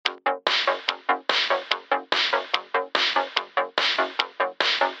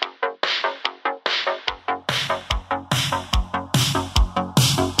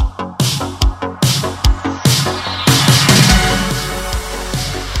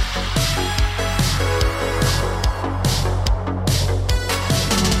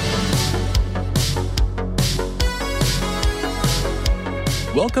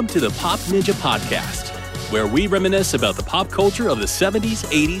Welcome to the Pop Ninja Podcast, where we reminisce about the pop culture of the 70s,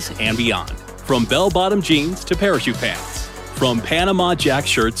 80s, and beyond. From bell-bottom jeans to parachute pants. From Panama Jack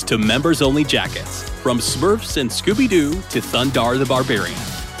shirts to members-only jackets. From Smurfs and Scooby-Doo to Thundar the Barbarian.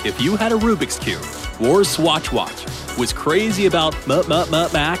 If you had a Rubik's Cube, wore a Swatch watch, was crazy about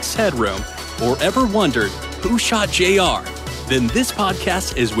Max Headroom, or ever wondered who shot JR, then this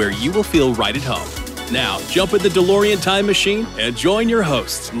podcast is where you will feel right at home. Now, jump in the DeLorean time machine and join your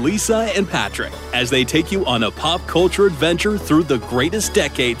hosts, Lisa and Patrick, as they take you on a pop culture adventure through the greatest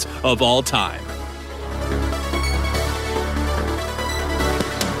decades of all time.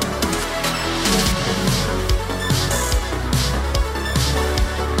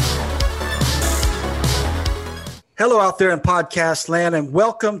 Hello out there in podcast land, and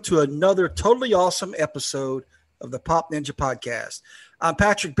welcome to another totally awesome episode of the Pop Ninja Podcast. I'm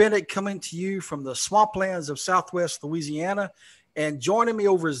Patrick Bennett, coming to you from the swamplands of Southwest Louisiana, and joining me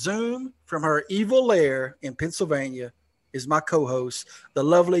over Zoom from her evil lair in Pennsylvania is my co-host, the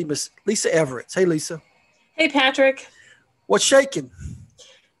lovely Miss Lisa Everett. Hey, Lisa. Hey, Patrick. What's shaking?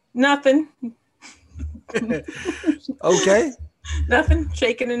 Nothing. Okay. Nothing.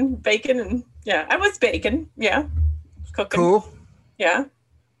 Shaking and baking, and yeah, I was baking. Yeah. Cooking. Cool. Yeah.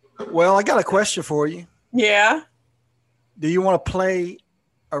 Well, I got a question for you. Yeah. Do you want to play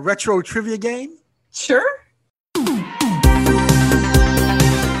a retro trivia game? Sure.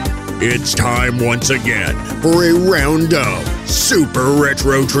 It's time once again for a round of Super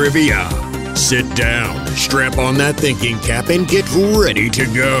Retro Trivia. Sit down, strap on that thinking cap, and get ready to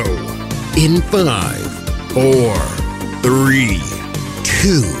go. In 5, 4, 3,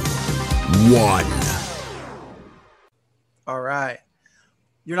 2, 1. All right.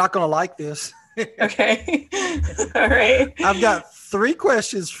 You're not going to like this. Okay. All right. I've got 3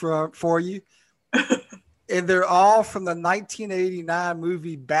 questions for you, and they're all from the 1989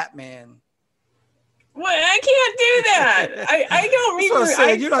 movie Batman. Well, I can't do that. I don't That's what I'm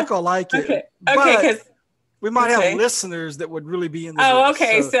saying. You're not going to like it. Okay. But Because we might have listeners that would really be in the oh, loop,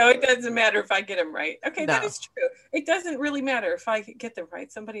 okay. So it doesn't matter if I get them right. Okay, No. that is true. It doesn't really matter if I get them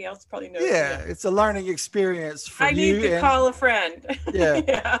right. Somebody else probably knows. Yeah, them. it's a learning experience for I you. need to call a friend. Yeah.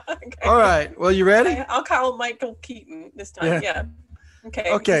 Yeah. Okay. All right. Well, you ready? I'll call Michael Keaton this time. Yeah.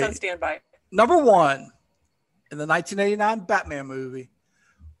 Okay. Okay. He's on standby. Number 1, in the 1989 Batman movie,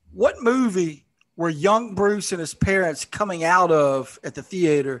 what movie were young Bruce and his parents coming out of at the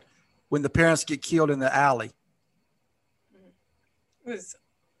theater when the parents get killed in the alley? It was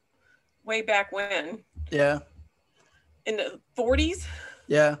way back when, Yeah. in the 40s.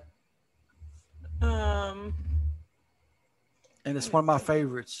 Yeah. Um. And it's one of my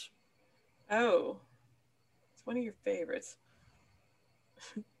favorites. Oh, it's one of your favorites.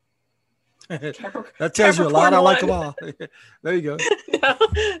 That tells you a lot. I like them all. There you go. No.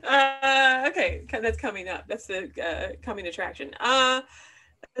 Okay, that's coming up. That's the coming attraction.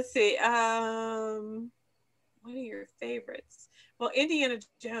 Let's see. One of your favorites. Well, Indiana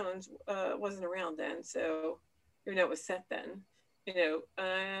Jones wasn't around then, so even though it was set then,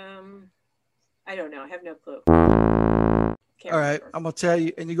 I don't know. I have no clue. Can't All right. remember. I'm going to tell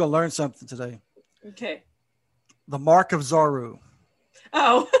you, and you're going to learn something today. Okay. The Mark of Zorro.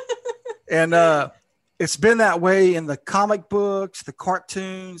 Oh. And it's been that way in the comic books, the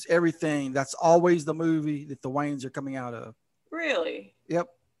cartoons, everything. That's always the movie that the Waynes are coming out of. Really? Yep.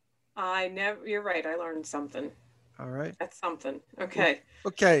 You're right. I learned something. All right. That's something. Okay.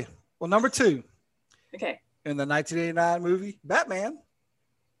 Okay. Well, number 2, Okay. in the 1989 movie Batman,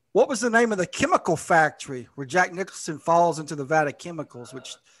 what was the name of the chemical factory where Jack Nicholson falls into the vat of chemicals,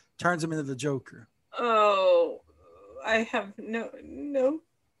 which turns him into the Joker? Oh, I have no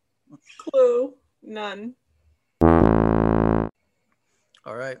clue. None.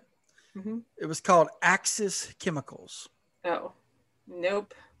 All right. Mm-hmm. It was called Axis Chemicals. Oh,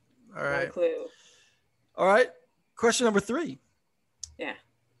 nope. All No right. clue. All right. Question number 3. Yeah.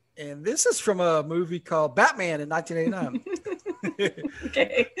 And this is from a movie called Batman in 1989.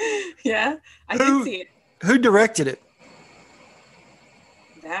 Okay. Yeah, I Who- did see it. Who directed it?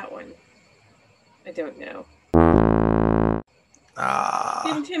 That one. I don't know.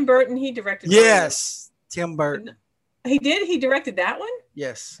 Ah, Tim Burton, he directed. yes, Tim Burton. He did? He directed that one?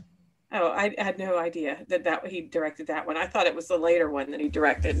 Yes. Oh, I had no idea that he directed that one. I thought it was the later one that he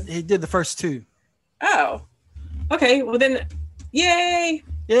directed. He did the first 2. Oh. Okay, well then, yay!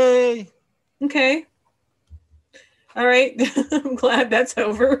 Yay. Okay. All right. I'm glad that's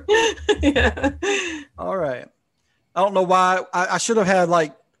over. Yeah. All right. I don't know why. I should have had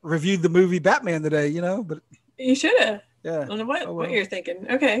reviewed the movie Batman today, but You should have. yeah. I don't know what Oh, well. you're thinking.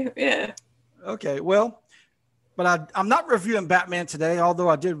 Okay. Yeah. Okay. Well, But I'm not reviewing Batman today, although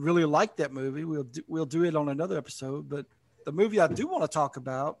I did really like that movie. We'll do it on another episode. But the movie I do want to talk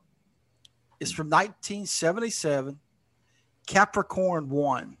about is from 1977, Capricorn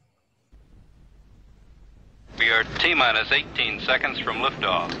 1. We are T-minus 18 seconds from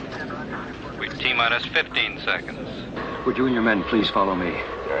liftoff. We're T-minus 15 seconds. Would you and your men please follow me?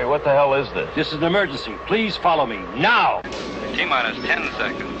 Jerry, what the hell is this? This is an emergency. Please follow me now. T-minus 10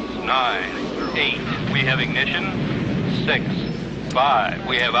 seconds. 9, 8. We have ignition. 6, 5.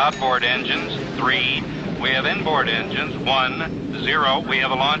 We have outboard engines. 3. We have inboard engines. 1, 0. We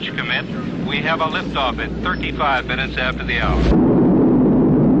have a launch commit. We have a liftoff at 35 minutes after the hour.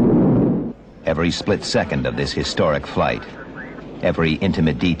 Every split second of this historic flight, every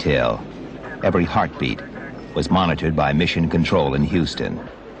intimate detail, every heartbeat was monitored by Mission Control in Houston.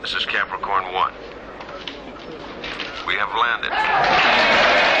 This is Capricorn 1. We have landed.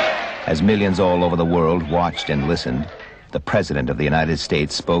 As millions all over the world watched and listened, the President of the United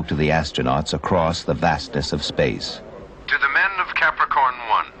States spoke to the astronauts across the vastness of space. To the men of Capricorn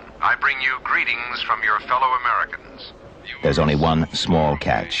 1, I bring you greetings from your fellow Americans. There's only one small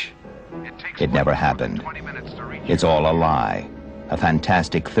catch. It never happened. It's all a lie, a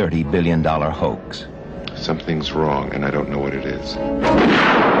fantastic $30 billion hoax. Something's wrong, and I don't know what it is.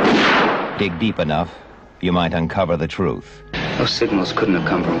 Dig deep enough, you might uncover the truth. Those signals couldn't have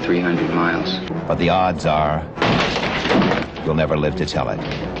come from 300 miles. But the odds are you'll never live to tell it.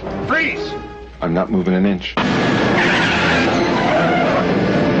 Freeze! I'm not moving an inch. They're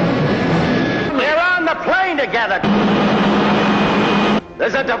on the plane together!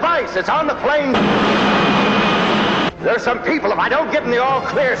 There's a device. It's on the plane. There's some people. If I don't get in the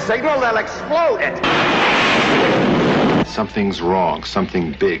all-clear signal, they'll explode it. Something's wrong.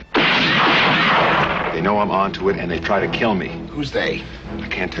 Something big. They know I'm onto it, and they try to kill me. Who's they? I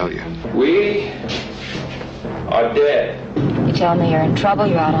can't tell you. We are dead. You tell me you're in trouble,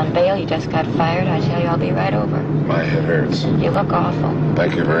 you're out on bail, you just got fired, I tell you I'll be right over. My head hurts. You look awful.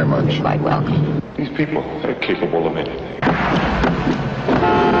 Thank you very much. You're quite welcome. These people are capable of anything.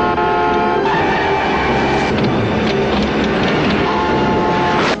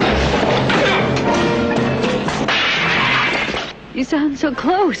 You sound so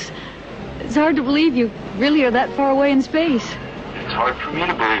close. It's hard to believe you really are that far away in space. It's hard for me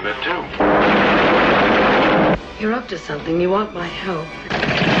to believe it, too. You're up to something. You want my help.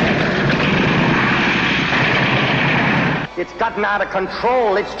 It's gotten out of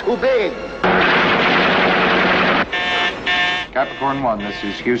control. It's too big. Capricorn 1, this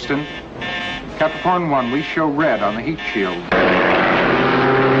is Houston. Capricorn 1, we show red on the heat shield.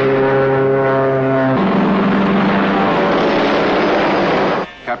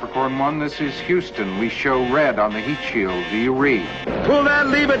 Capricorn 1, this is Houston. We show red on the heat shield. Do you read? Pull that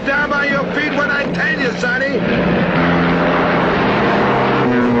lever down by your feet when I tell you, Sonny.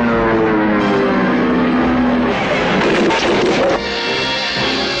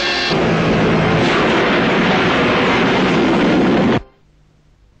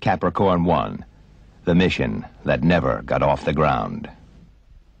 Capricorn 1, the mission that never got off the ground.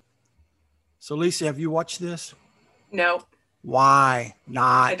 So, Lisa, have you watched this? No. Why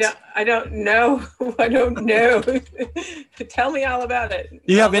not? I don't know. I don't know. Tell me all about it.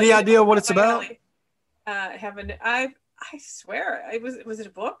 Do you have any idea what it's about? I swear. Was it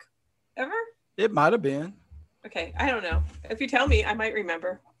a book ever? It might have been. Okay, I don't know. If you tell me, I might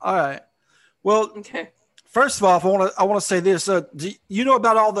remember. All right. Well, okay. First of all, I want to say this. Do you know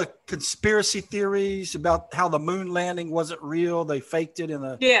about all the conspiracy theories about how the moon landing wasn't real? They faked it in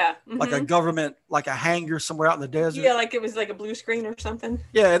like a government, like a hangar somewhere out in the desert. Yeah, like it was like a blue screen or something.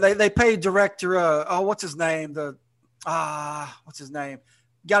 Yeah, they paid director. What's his name? What's his name?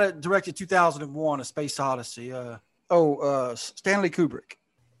 Got it directed 2001, A Space Odyssey. Stanley Kubrick.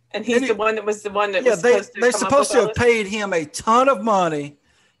 And he's the one that was they're supposed to have paid him a ton of money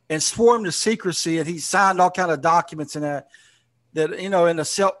and swore him to secrecy, and he signed all kind of documents in that and the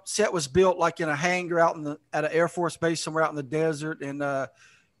set was built like in a hangar out at an Air Force base somewhere out in the desert, and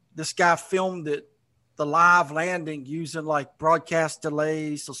this guy filmed the live landing using like broadcast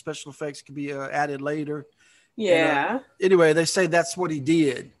delays so special effects could be added later. Yeah. And, anyway, they say that's what he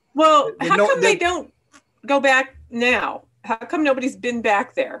did. Well, how come they don't go back now? How come nobody's been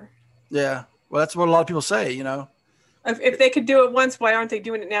back there? Yeah, well, that's what a lot of people say. If they could do it once, why aren't they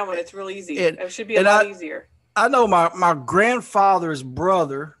doing it now when it's real easy? It should be a lot easier. I know my grandfather's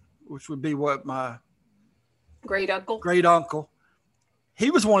brother, which would be what my great uncle. He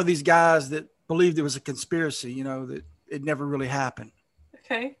was one of these guys that believed it was a conspiracy, that it never really happened.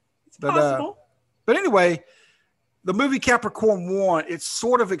 Okay. It's possible. But anyway, the movie Capricorn 1, it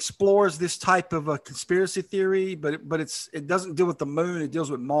sort of explores this type of a conspiracy theory, but it doesn't deal with the moon. It deals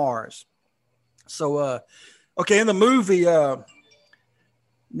with Mars. So, okay, in the movie,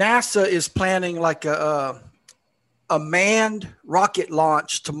 NASA is planning like a manned rocket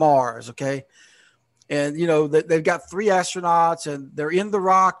launch to Mars. Okay. And, you know, they've got 3 astronauts and they're in the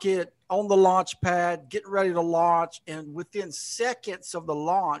rocket on the launch pad, getting ready to launch. And within seconds of the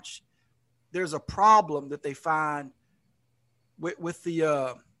launch, there's a problem that they find with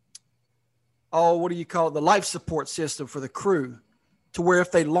the, what do you call it? The life support system for the crew, to where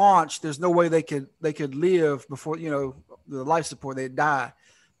if they launch, there's no way they could live before, you know, the life support, they'd die.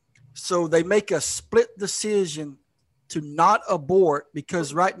 So they make a split decision to not abort,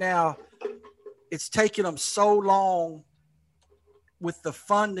 because right now it's taking them so long with the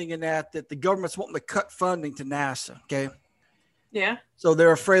funding and that the government's wanting to cut funding to NASA. Okay. Yeah. So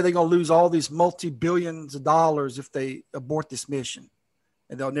they're afraid they're going to lose all these multi-billions of dollars if they abort this mission,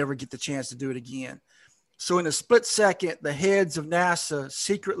 and they'll never get the chance to do it again. So in a split second, the heads of NASA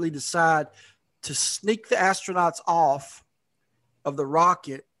secretly decide to sneak the astronauts off of the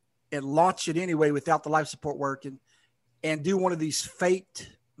rocket and launch it anyway without the life support working, and do one of these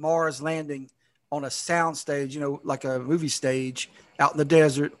faked Mars landing on a sound stage, you know, like a movie stage out in the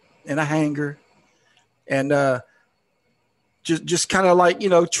desert in a hangar. And just kind of like, you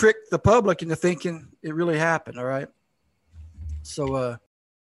know, trick the public into thinking it really happened. All right. So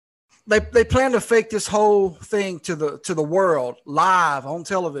they plan to fake this whole thing to the world live on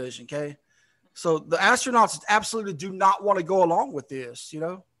television. Okay. So the astronauts absolutely do not want to go along with this. You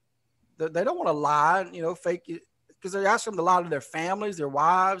know, they don't want to lie, you know, fake it, because they're asking them to lie to their families, their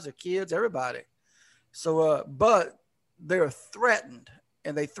wives, their kids, everybody. So, but they're threatened,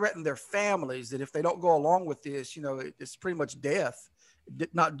 and they threaten their families that if they don't go along with this, you know, it's pretty much death,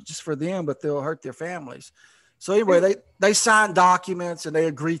 not just for them, but they'll hurt their families. So anyway, they sign documents and they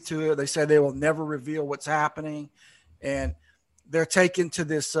agree to it. They say they will never reveal what's happening. And they're taken to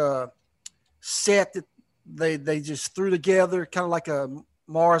this set that they just threw together, kind of like a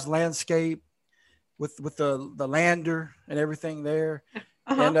Mars landscape with the lander and everything there.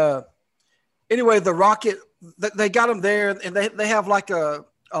 Uh-huh. And anyway, the rocket, they got them there, and they have like a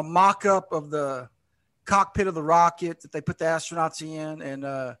mock-up of the cockpit of the rocket that they put the astronauts in. And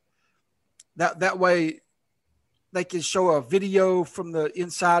that way they can show a video from the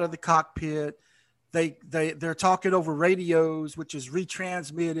inside of the cockpit. They're talking over radios, which is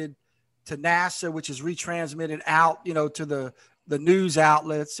retransmitted to NASA, which is retransmitted out, you know, to the news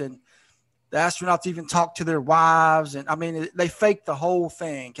outlets. And the astronauts even talk to their wives. And I mean, they fake the whole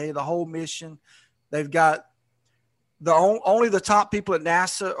thing. Okay. The whole mission. They've got only the top people at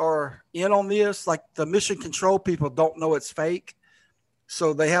NASA are in on this. Like the mission control people don't know it's fake.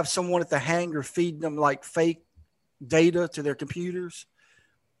 So they have someone at the hangar feeding them like fake data to their computers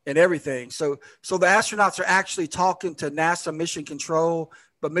and everything. So the astronauts are actually talking to NASA mission control,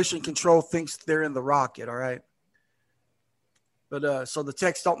 but mission control thinks they're in the rocket. All right. But so the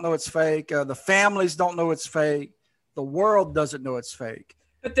techs don't know it's fake. The families don't know it's fake. The world doesn't know it's fake.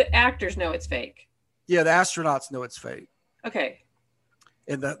 But the actors know it's fake. Yeah, the astronauts know it's fake. Okay.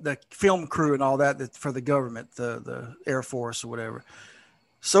 And the film crew and all that for the government, the Air Force or whatever.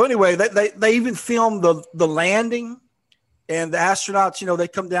 So anyway, they even filmed the landing, and the astronauts, you know, they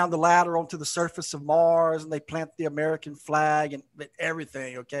come down the ladder onto the surface of Mars, and they plant the American flag and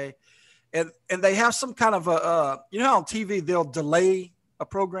everything. Okay. And they have some kind of you know, on TV, they'll delay a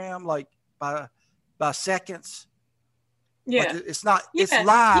program like by seconds. Yeah. Like it's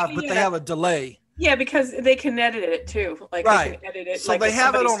live, but they have a delay. Yeah, because they can edit it too. Like right. They can edit it. So like they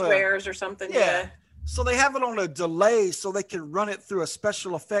have it on swears or something. Yeah. So they have it on a delay so they can run it through a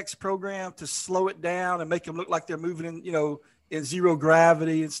special effects program to slow it down and make them look like they're moving in, you know, in zero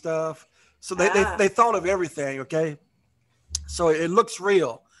gravity and stuff. So they thought of everything. Okay. So it looks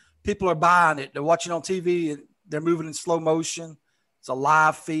real. People are buying it. They're watching on TV and they're moving in slow motion. It's a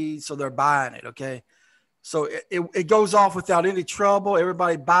live feed. So they're buying it. Okay. So it goes off without any trouble.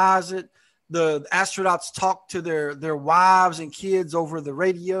 Everybody buys it. The astronauts talk to their wives and kids over the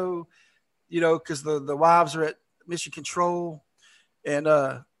radio, you know, because the wives are at mission control, and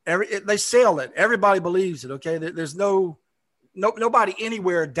they sell it. Everybody believes it. Okay. There's nobody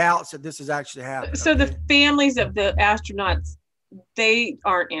anywhere doubts that this is actually happening. So the families of the astronauts, they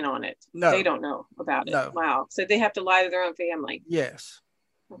aren't in on it. No, they don't know about it. No. Wow. So they have to lie to their own family. Yes.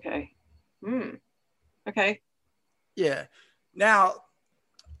 Okay. Okay. Yeah. Now,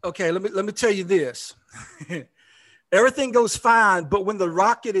 okay, let me tell you this. Everything goes fine, but when the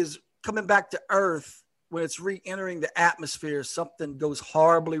rocket is coming back to Earth, when it's re-entering the atmosphere, something goes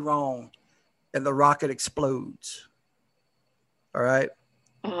horribly wrong and the rocket explodes. All right.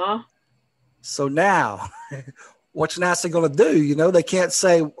 Uh-huh. So now, what's NASA going to do? You know, they can't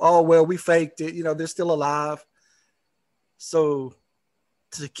say, oh, well, we faked it. You know, they're still alive. So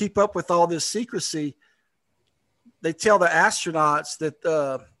to keep up with all this secrecy, they tell the astronauts that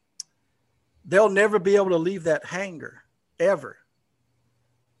they'll never be able to leave that hangar ever.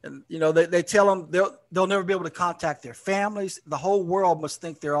 And, you know, they tell them they'll never be able to contact their families. The whole world must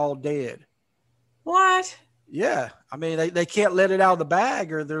think they're all dead. What? Yeah. I mean, they can't let it out of the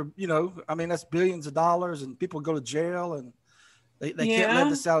bag, or they're, you know, I mean, that's billions of dollars and people go to jail, and they can't let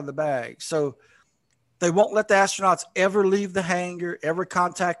this out of the bag. So they won't let the astronauts ever leave the hangar, ever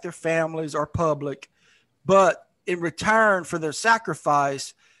contact their families or public. But in return for their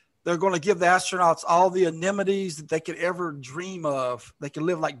sacrifice, they're going to give the astronauts all the amenities that they could ever dream of. They could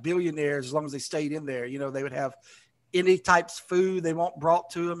live like billionaires as long as they stayed in there. You know, they would have any types of food they want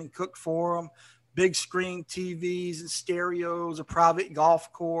brought to them and cooked for them, big screen TVs and stereos, a private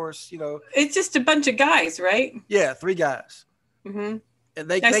golf course, you know. It's just a bunch of guys, right? Yeah, 3 guys. Mm-hmm. And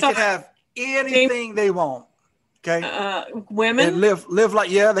they can have anything they want. Okay. Women? And live like,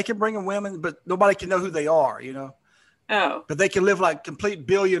 yeah, they can bring in women, but nobody can know who they are, you know. Oh. But they can live like complete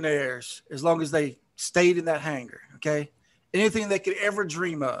billionaires as long as they stayed in that hangar, okay? Anything they could ever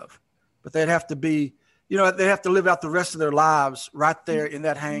dream of. But they'd have to be, you know, they'd have to live out the rest of their lives right there in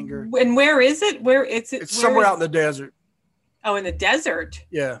that hangar. And where is it? It's somewhere out in the desert. Oh, in the desert?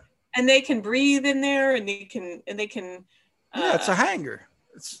 Yeah. And they can breathe in there, and they can yeah, it's a hangar.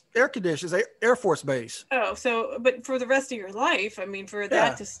 It's air conditioned. It's Air Force Base. Oh, so, but for the rest of your life, I mean, for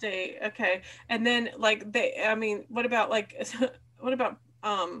that to stay, okay. And then, like, what about like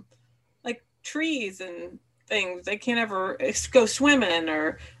trees and things? They can't ever go swimming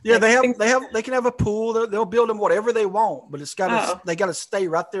or. Yeah, they can have a pool. They'll build them whatever they want, but they got to stay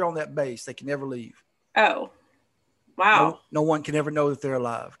right there on that base. They can never leave. Oh, wow. No one can ever know that they're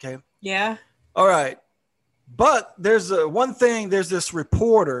alive. Okay. Yeah. All right. But there's one thing, there's this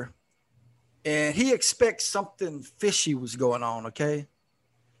reporter, and he expects something fishy was going on, okay?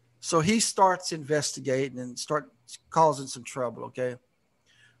 So he starts investigating and starts causing some trouble, okay?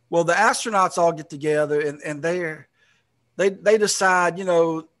 Well, the astronauts all get together, and they decide, you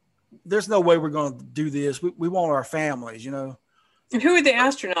know, there's no way we're going to do this. We want our families, you know. And who are the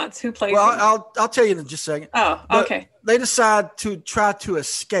astronauts? Who plays them? I'll tell you in just a second. Oh, okay. They decide to try to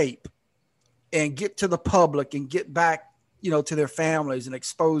escape and get to the public and get back, you know, to their families and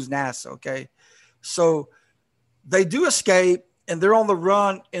expose NASA. Okay. So they do escape, and they're on the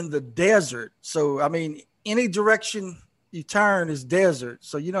run in the desert. So, I mean, any direction you turn is desert.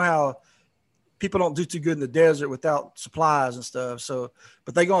 So, you know how people don't do too good in the desert without supplies and stuff. So,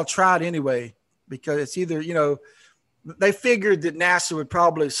 but they're going to try it anyway, because it's either, you know, they figured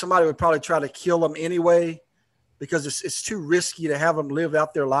that somebody would probably try to kill them anyway, because it's too risky to have them live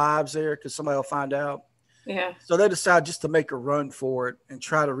out their lives there, because somebody will find out. Yeah. So they decide just to make a run for it and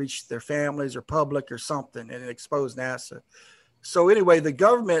try to reach their families or public or something and expose NASA. So anyway, the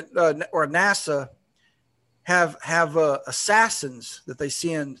government or NASA have assassins that they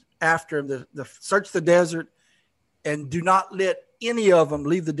send after them to search the desert and do not let any of them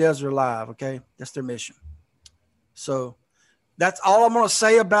leave the desert alive. Okay. That's their mission. So that's all I'm going to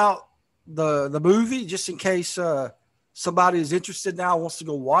say about the movie, just in case somebody is interested now, wants to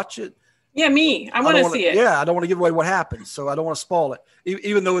go watch it. Yeah, me. I want to see it. Yeah, I don't want to give away what happens, so I don't want to spoil it,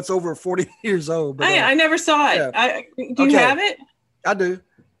 even though it's over 40 years old. But, I never saw it. Yeah. Do you have it? I do.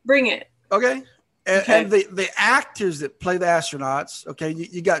 Bring it. Okay. And the actors that play the astronauts, okay,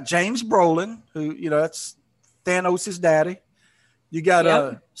 you got James Brolin, who, you know, that's Thanos' daddy. You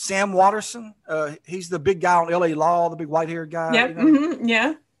got Sam Waterston. He's the big guy on LA Law, the big white-haired guy. Yep. You know? Mm-hmm.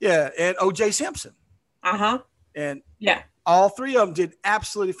 Yeah. Yeah, and O.J. Simpson. Uh-huh. And yeah, all 3 of them did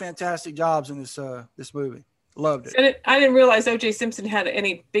absolutely fantastic jobs in this movie. Loved it. And I didn't realize O.J. Simpson had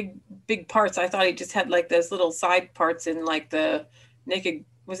any big parts. I thought he just had like those little side parts in like the Naked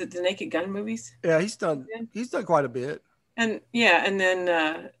Gun movies? Yeah, he's done quite a bit. And then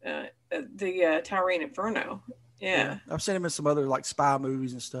the Towering Inferno. Yeah. I've seen him in some other like spy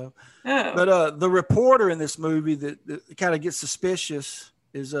movies and stuff. Oh. But the reporter in this movie that kind of gets suspicious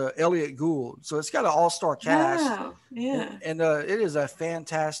is Elliot Gould. So it's got an all-star cast. Wow. Yeah. And it is a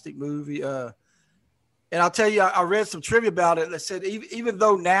fantastic movie. And I'll tell you, I read some trivia about it that said even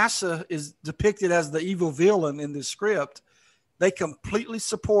though NASA is depicted as the evil villain in this script, they completely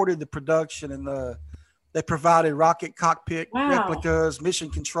supported the production, and they provided rocket cockpit replicas, mission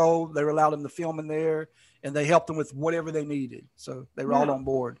control. They allowed them to film in there, and they helped them with whatever they needed. So they were all on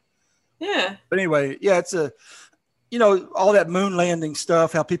board. Yeah. But anyway, yeah, it's you know, all that moon landing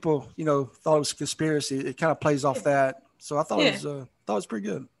stuff, how people, you know, thought it was a conspiracy. It kind of plays off that. So I thought it was pretty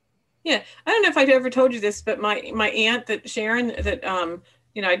good. Yeah, I don't know if I'd ever told you this, but my aunt that Sharon that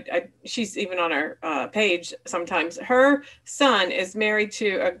she's even on our page sometimes. Her son is married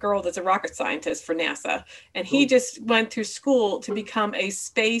to a girl that's a rocket scientist for NASA, and he just went through school to become a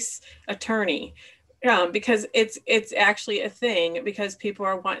space attorney. Because it's actually a thing, because people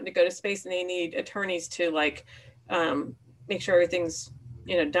are wanting to go to space and they need attorneys to make sure everything's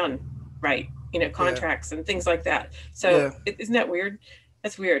done right, contracts and things like that. So isn't that weird?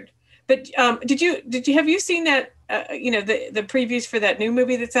 That's weird. But have you seen that the previews for that new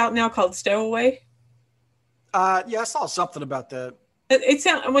movie that's out now called Stowaway? I saw something about that. It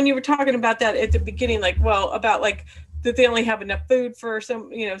sounded, when you were talking about that at the beginning, that they only have enough food for so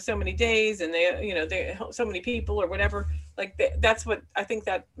many days, and they so many people or whatever. That's what I think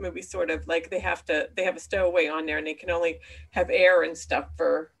that movie sort of they have a stowaway on there, and they can only have air and stuff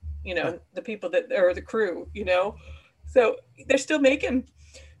for the people that or the crew. So they're still making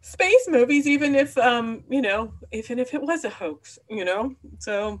space movies, even if even if it was a hoax.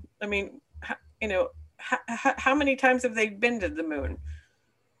 So I mean, how many times have they been to the moon?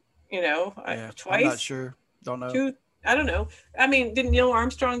 Twice. I'm not sure. Don't know. Two. I don't know. I mean, didn't Neil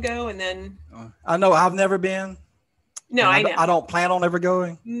Armstrong go and then? I know. I've never been. No, I know. I don't plan on ever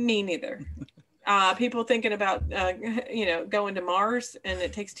going. Me neither. People thinking about, going to Mars, and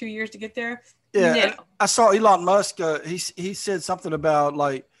it takes 2 years to get there. Yeah, no. I saw Elon Musk. He said something about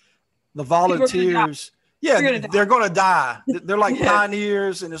the volunteers. Yeah, they're going to die. They're like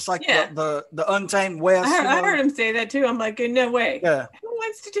pioneers, and it's like the untamed West. I heard him say that too. I'm like, no way. Yeah. Who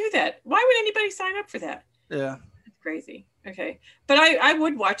wants to do that? Why would anybody sign up for that? Yeah. Crazy. Okay, but I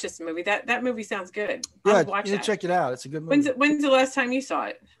would watch this movie. That movie sounds good. Yeah, check it out. It's a good movie. When's the last time you saw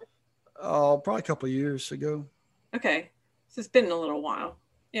it? Oh, probably a couple of years ago. Okay, so it's been a little while.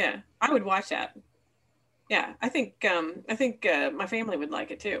 Yeah, I would watch that. Yeah, I think my family would like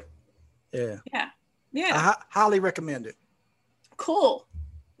it too. Yeah. Yeah. I highly recommend it. Cool.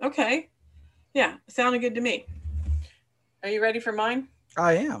 Okay. Yeah, sounded good to me. Are you ready for mine?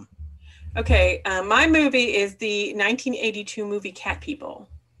 I am. Okay, my movie is the 1982 movie Cat People.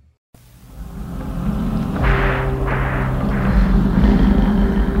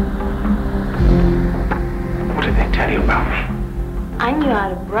 What did they tell you about me? I knew I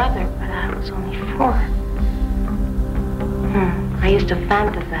had a brother, but I was only 4. I used to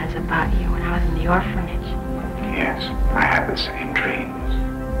fantasize about you when I was in the orphanage. Yes, I had the same dreams.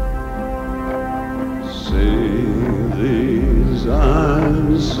 See these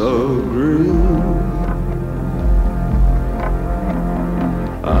eyes so green,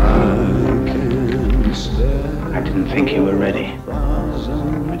 I can stare. I didn't think you were ready,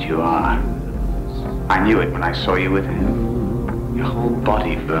 but you are. I knew it when I saw you with him. Your whole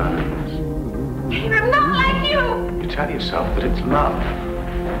body burns. I'm not like you! You tell yourself that it's love,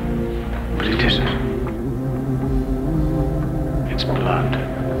 but it isn't. It's blood.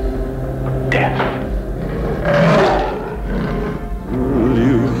 Death.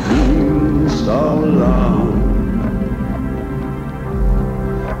 You've been so long,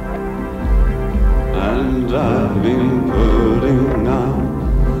 and I've been putting out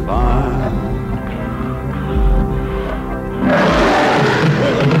fire.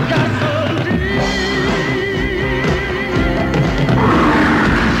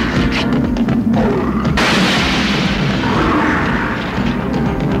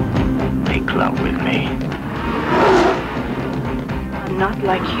 Make love with me. I'm not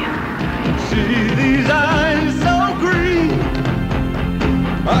like you. See these eyes so green,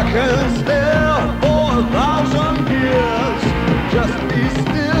 I can stare for 1,000 years. Just be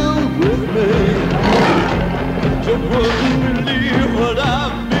still with me. You wouldn't believe what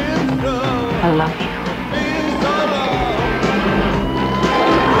I've been through. I love you. Been so long.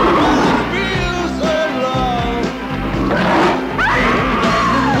 It's been so long.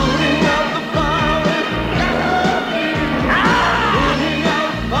 Putting out the fire. Putting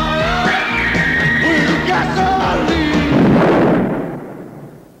out fire with gasoline.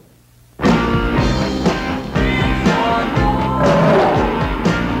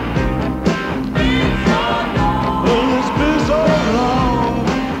 It's been so long.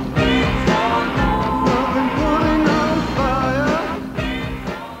 I've been putting out fire.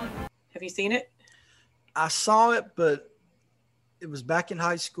 Have you seen it? I saw it, but it was back in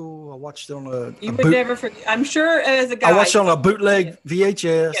high school. I watched it on You would never forget. I'm sure as a guy. I watched it on a bootleg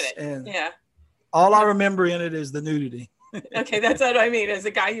VHS, Get it. and Yeah. all I remember in it is the nudity. Okay, that's what I mean. As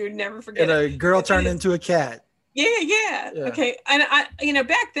a guy, you would never forget And a it. girl turned into a cat. Yeah. Yeah. Okay, and I,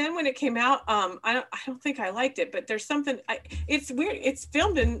 back then when it came out, I don't think I liked it, but there's something. It's weird. It's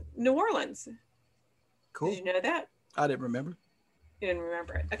filmed in New Orleans. Cool. Did you know that? I didn't remember. You didn't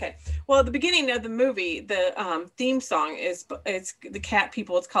remember it. Okay. Well, at the beginning of the movie, the theme song it's the Cat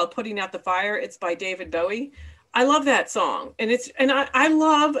People. It's called "Putting Out the Fire." It's by David Bowie. I love that song, and I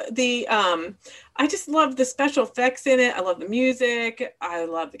love the I just love the special effects in it. I love the music. I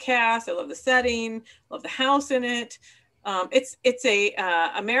love the cast. I love the setting. I love the house in it. It's a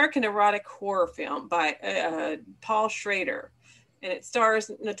American erotic horror film by Paul Schrader, and it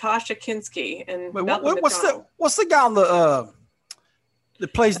stars Natasha Kinski and what's the guy on the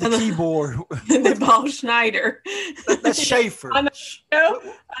that plays the keyboard? The Paul Schneider. That's Schaefer. On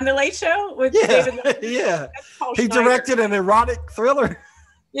the Late Show with David. Yeah. He directed an erotic thriller.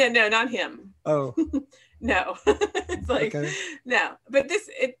 Yeah, no, not him. Oh. No. It's like no. But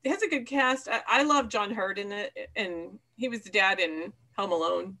it has a good cast. I love John Hurt in it, and he was the dad in Home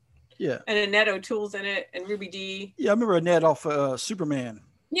Alone. Yeah. And Annette O'Toole's in it, and Ruby Dee. Yeah, I remember Annette off Superman.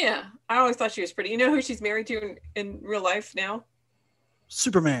 Yeah, I always thought she was pretty. You know who she's married to in real life now?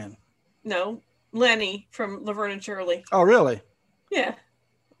 Superman. No, Lenny from Laverne and Shirley. Oh, really? Yeah.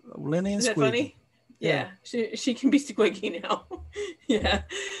 Lenny and Isn't that Squiggy. funny? Yeah. She can be Squiggy now. Yeah.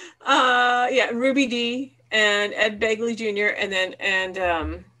 Yeah, Ruby Dee and Ed Begley Jr. and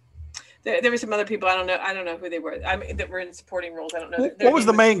there were some other people. I don't know who they were. That were in supporting roles. I don't know. What was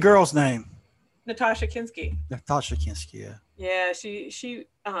the main girl's name? Natasha Kinski. Natasha Kinski. Yeah.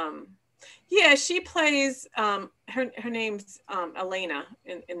 Yeah, she plays her name's Elena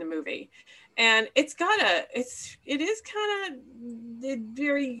in the movie, and it is kind of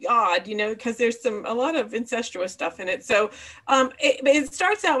very odd, because there's a lot of incestuous stuff in it. So it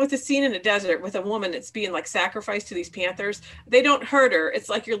starts out with a scene in a desert with a woman that's being like sacrificed to these panthers. They don't hurt her. It's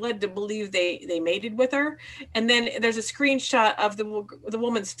like you're led to believe they mated with her, and then there's a screenshot of the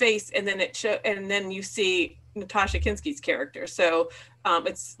woman's face, and then you see Natasha Kinski's character. So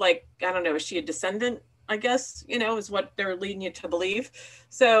it's like, I don't know, is she a descendant? I guess, is what they're leading you to believe.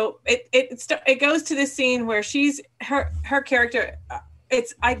 So it goes to this scene where her character,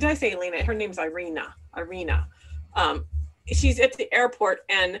 did I say Elena? Her name's Irina. She's at the airport,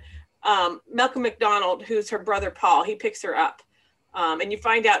 and Malcolm McDonald, who's her brother Paul, he picks her up. And you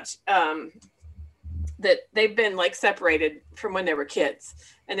find out that they've been like separated from when they were kids,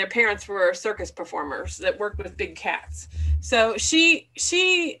 and their parents were circus performers that worked with big cats. So once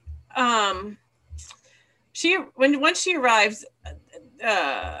she arrives,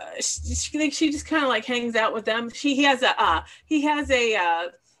 she just kind of like hangs out with them. He has a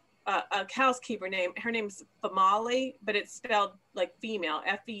housekeeper name. Her name's Famale, but it's spelled like female,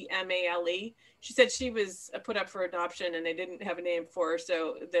 Female. She said she was put up for adoption, and they didn't have a name for her,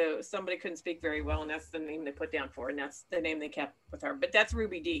 so somebody couldn't speak very well, and that's the name they put down for her, and that's the name they kept with her. But that's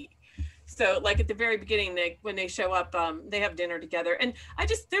Ruby Dee. So like at the very beginning, when they show up, they have dinner together, and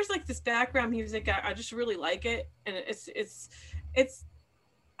there's like this background music. I just really like it, and it's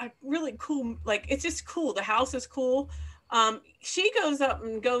a really cool. Like, it's just cool. The house is cool. She goes up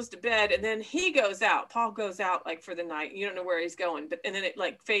and goes to bed, and then he goes out. Paul goes out like for the night. You don't know where he's going, and then it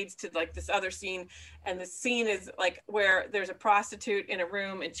like fades to like this other scene, and the scene is like where there's a prostitute in a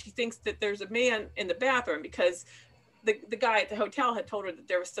room, and she thinks that there's a man in the bathroom because the guy at the hotel had told her that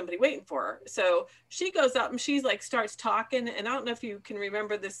there was somebody waiting for her. So she goes up and she's like starts talking, and I don't know if you can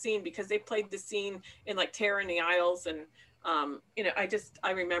remember this scene because they played the scene in like Terror in the Aisles, and I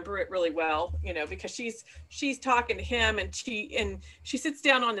remember it really well, because she's talking to him, and she sits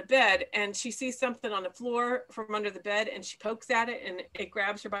down on the bed, and she sees something on the floor from under the bed, and she pokes at it, and it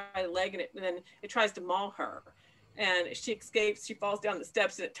grabs her by the leg, and then it tries to maul her, and she escapes. She falls down the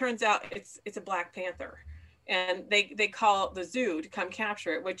steps, and it turns out it's a Black Panther, and they call the zoo to come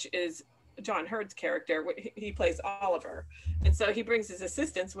capture it, which is John Hurt's character. He plays Oliver, and so he brings his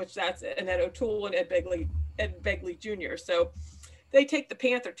assistants, which that's Annette O'Toole and Ed Begley Jr. So they take the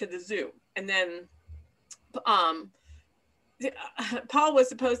panther to the zoo, and then Paul was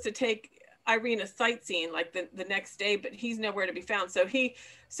supposed to take Irina sightseeing like the next day, but he's nowhere to be found.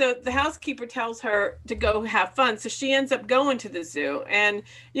 So the housekeeper tells her to go have fun. So she ends up going to the zoo, and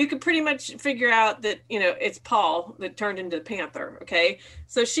you can pretty much figure out that, it's Paul that turned into the panther. Okay.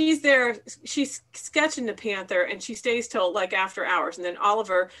 So she's there, she's sketching the panther, and she stays till like after hours. And then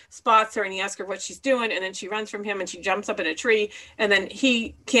Oliver spots her, and he asks her what she's doing. And then she runs from him, and she jumps up in a tree, and then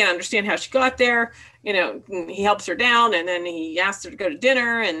he can't understand how she got there. He helps her down, and then he asks her to go to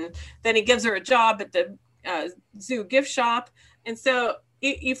dinner, and then he gives her a job at the zoo gift shop. And so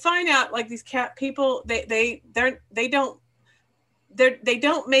you find out like these cat people, they don't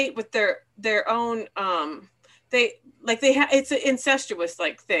mate with their own. It's an incestuous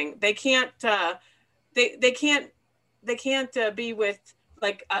like thing. They can't be with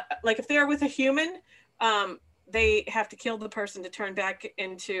like if they're with a human, they have to kill the person to turn back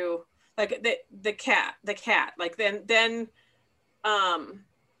into like the cat, like then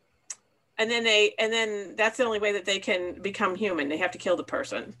and then that's the only way that they can become human. They have to kill the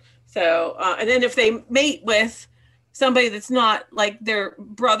person. So and then if they mate with somebody that's not like their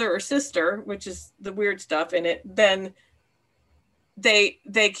brother or sister, which is the weird stuff in it, then they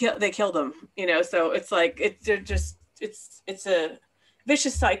kill them, you know. So it's like it's a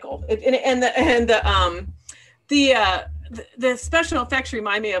vicious cycle. The special effects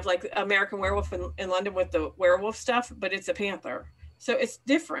remind me of like American Werewolf in London with the werewolf stuff, but it's a panther, so it's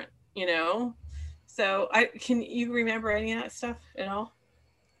different, you know. So can you remember any of that stuff at all?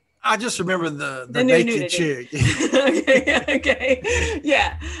 I just remember the naked nudity. chick. okay.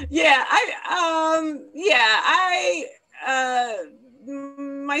 Yeah.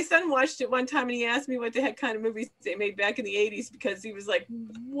 My son watched it one time and he asked me what the heck kind of movies they made back in the 80s, because he was like,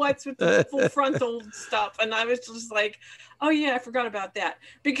 what's with the full frontal stuff? And I was just like, oh yeah, I forgot about that.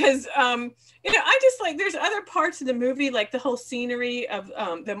 Because you know, I just like, there's other parts of the movie, like the whole scenery of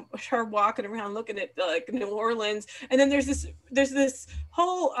her walking around looking at like New Orleans, and then there's this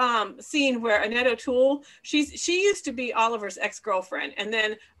whole scene where Annette O'Toole, she used to be Oliver's ex-girlfriend, and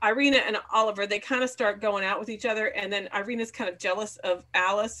then Irina and Oliver, they kind of start going out with each other, and then Irina's kind of jealous of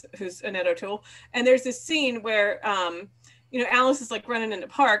Alice, who's Annette O'Toole, and there's this scene where you know, Alice is like running in the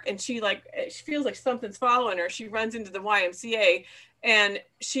park and she feels like something's following her. She runs into the YMCA and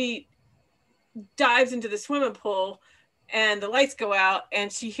she dives into the swimming pool and the lights go out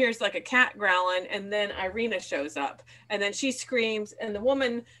and she hears like a cat growling, and then Irina shows up and then she screams, and the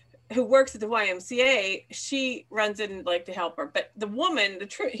woman who works at the YMCA, she runs in like to help her. But the woman,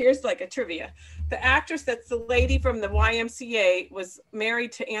 here's like a trivia. The actress that's the lady from the YMCA was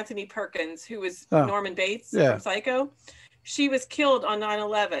married to Anthony Perkins, who was Norman Bates from Psycho. She was killed on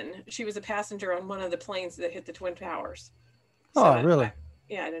 9/11. She was a passenger on one of the planes that hit the Twin Towers. So really?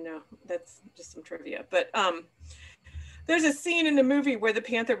 I don't know. That's just some trivia. But there's a scene in the movie where the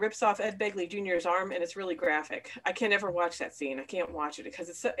panther rips off Ed Begley Jr.'s arm, and it's really graphic. I can never watch that scene. I can't watch it because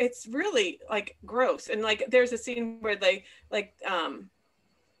it's really like gross. And like there's a scene where they like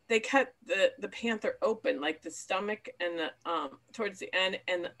they cut the panther open, like the stomach and the towards the end,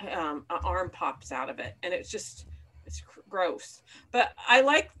 and an arm pops out of it, and it's gross. But I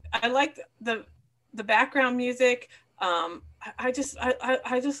like the background music. I just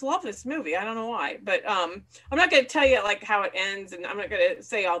love this movie. I don't know why, but I'm not going to tell you like how it ends, and I'm not going to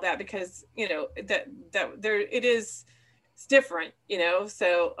say all that because you know that there it's different, you know.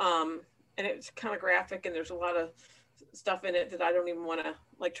 So and it's kind of graphic, and there's a lot of stuff in it that I don't even want to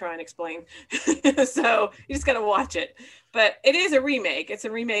like try and explain. So you just got to watch it. But it is a remake. It's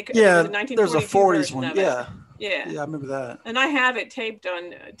a remake. Yeah, of the 1942 there's a 40s one. Yeah. Yeah, I remember that. And I have it taped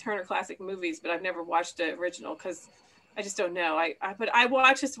on Turner Classic Movies, but I've never watched the original because I just don't know. But I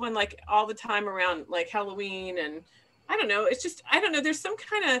watch this one like all the time around like Halloween, and I don't know. It's just, I don't know. There's some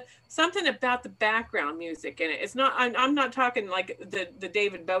kind of something about the background music in it. It's not, I'm not talking like the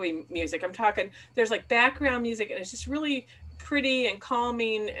David Bowie music. I'm talking, there's like background music, and it's just really pretty and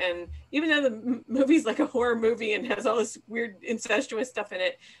calming. And even though the movie's like a horror movie and has all this weird incestuous stuff in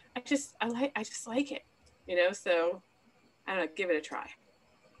it, I just like it. You know, so I don't know, give it a try.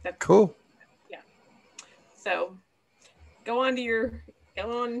 That's cool. Yeah. So go on to you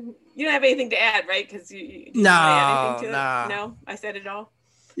don't have anything to add, right? Because you no, add anything to it? No, I said it all.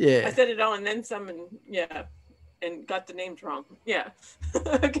 Yeah. I said it all and then some, and got the names wrong. Yeah.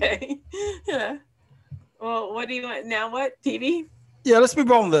 Okay. Yeah. Well, what do you want now? What TV? Yeah, let's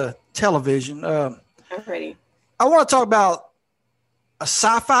move on to television. Alrighty. I want to talk about a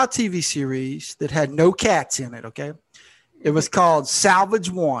sci-fi TV series that had no cats in it, okay? It was called Salvage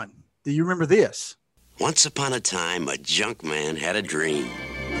One. Do you remember this? Once upon a time, a junk man had a dream.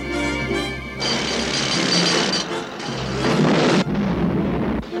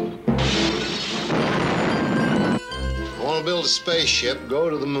 I want to build a spaceship,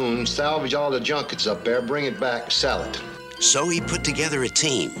 go to the moon, salvage all the junk that's up there, bring it back, sell it. So he put together a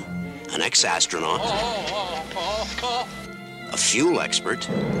team, an ex-astronaut, a fuel expert.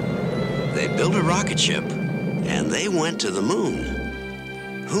 They built a rocket ship, and they went to the moon.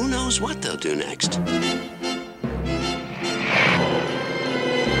 Who knows what they'll do next?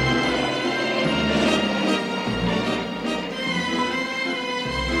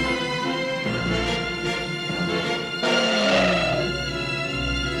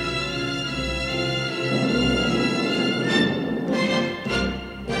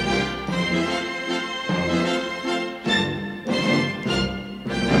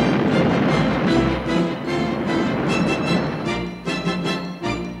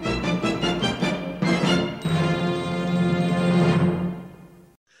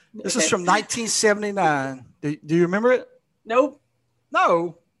 This is from 1979. Do you remember it? Nope.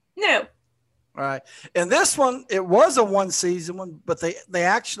 No. No. All right. And this one, it was a one season one, but they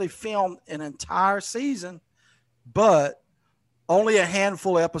actually filmed an entire season, but only a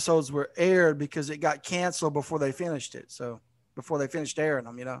handful of episodes were aired because it got canceled before they finished it. So before they finished airing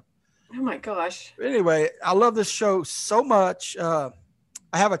them, Oh my gosh. Anyway, I love this show so much. I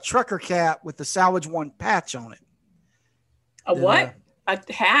have a trucker cap with the Salvage One patch on it. A what? A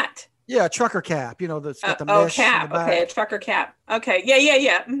hat? Yeah, a trucker cap. That's got the mesh cap. in the back. Okay, a trucker cap. Okay,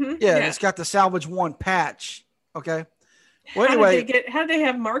 yeah. Mm-hmm. Yeah, it's got the Salvage One patch. Okay. Well, anyway, how did they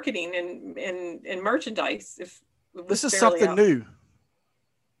have marketing and merchandise if it was this is barely something out?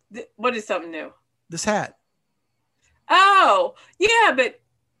 new. What is something new? This hat. Oh, yeah, but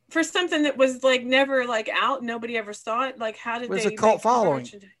for something that was like never like out, nobody ever saw it. Like, how did It was they a cult make following.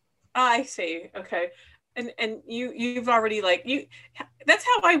 merchandise? Oh, I see. Okay. And you've already that's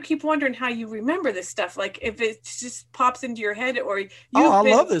how I keep wondering how you remember this stuff. Like if it just pops into your head or I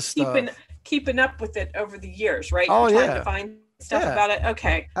love this stuff. keeping up with it over the years, right? Oh, Trying yeah. to find stuff Yeah. about it.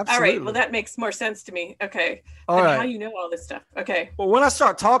 Okay. All Absolutely. right. Well, that makes more sense to me. Okay. All and right. how you know all this stuff. Okay. Well, when I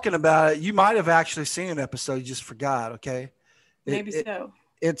start talking about it, you might have actually seen an episode. You just forgot. Okay. Maybe so.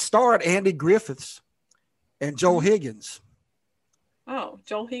 It starred Andy Griffiths and Joel Higgins. Oh,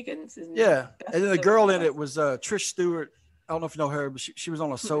 Joel Higgins. Yeah. And then the girl in it was Trish Stewart. I don't know if you know her, but she was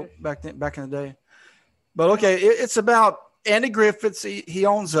on a soap back in the day. But okay, it's about Andy Griffiths. He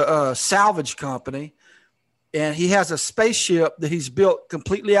owns a salvage company, and he has a spaceship that he's built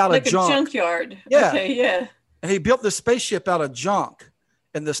completely out like of junk. a junkyard. Yeah. Okay, yeah. And he built the spaceship out of junk.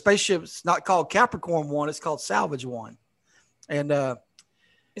 And the spaceship's not called Capricorn 1, it's called Salvage 1. And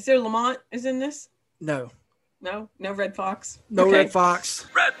is there Lamont is in this? No. No Red Fox. No Okay. Red Fox.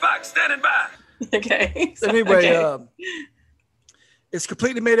 Red Fox standing by. Okay. Anyway, okay. it's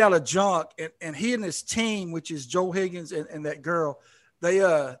completely made out of junk, and he and his team, which is Joel Higgins and that girl,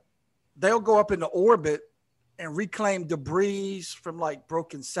 they'll go up into orbit and reclaim debris from like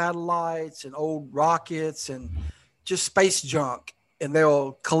broken satellites and old rockets and just space junk, and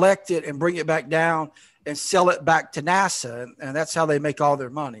they'll collect it and bring it back down and sell it back to NASA, and that's how they make all their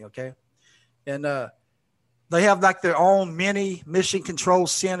money. Okay, and they have like their own mini mission control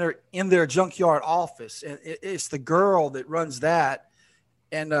center in their junkyard office. And it's the girl that runs that.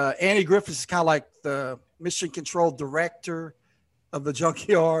 And Andy Griffiths is kind of like the mission control director of the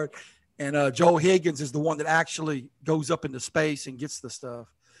junkyard. And Joel Higgins is the one that actually goes up into space and gets the stuff.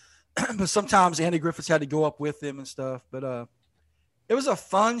 But sometimes Andy Griffiths had to go up with them and stuff. But it was a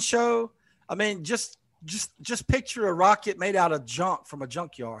fun show. I mean, just picture a rocket made out of junk from a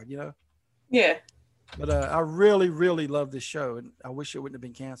junkyard, Yeah. But I really, really love this show, and I wish it wouldn't have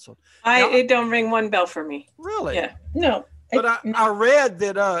been canceled. It don't ring one bell for me. Really? Yeah. No. But I read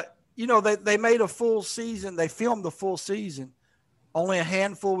that they made a full season. They filmed the full season. Only a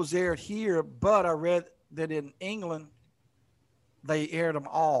handful was aired here, but I read that in England they aired them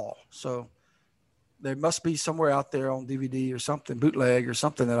all. So there must be somewhere out there on DVD or something, bootleg or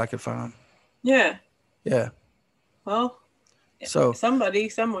something that I could find. Yeah. Yeah. Well. So somebody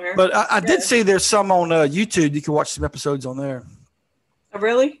somewhere. But I did see there's some on YouTube. You can watch some episodes on there. Oh,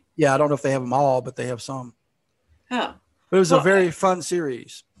 really? Yeah, I don't know if they have them all, but they have some. Oh. But it was a very fun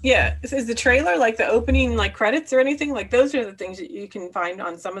series. Yeah. Is the trailer like the opening like credits or anything? Like those are the things that you can find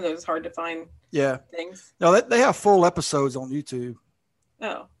on some of those hard to find things. No, they have full episodes on YouTube.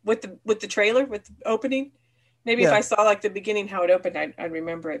 Oh, with the trailer, with the opening? Maybe if I saw like the beginning how it opened, I'd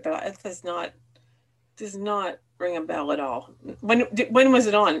remember it, but it does not ring a bell at all. When was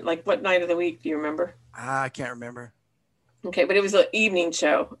it on? Like what night of the week? Do you remember? I can't remember. Okay, but it was an evening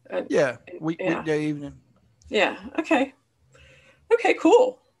show. Weekday evening. Yeah. Okay,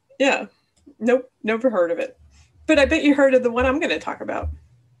 cool. Yeah. Nope, never heard of it. But I bet you heard of the one I'm going to talk about.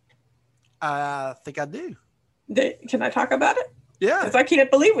 I think I do. Can I talk about it? Yeah. Because I can't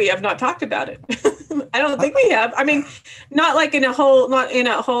believe we have not talked about it. I don't think we have. I mean, not in a whole.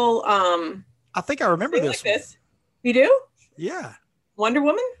 I think I remember this. Like this. You do? Yeah. Wonder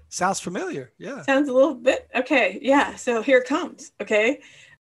Woman? Sounds familiar. Yeah. Sounds a little bit. Okay. Yeah. So here it comes. Okay.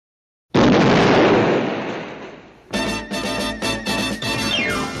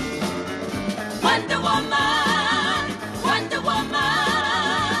 Wonder Woman, Wonder Woman.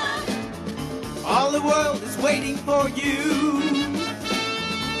 All the world is waiting for you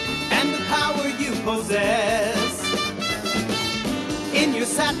and the power you possess. In your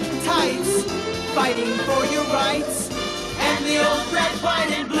satin tights, fighting for your rights, and the old red,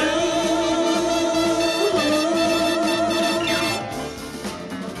 white, and blue.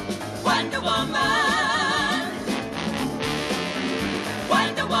 Wonder Woman,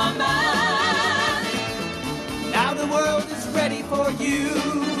 Wonder Woman. for you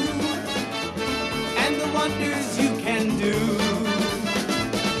and the wonders you can do.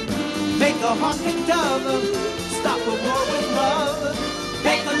 Make a hawking dove, stop a war with love,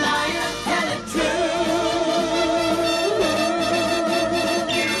 make a liar tell it true.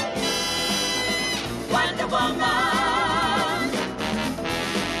 Wonder Woman,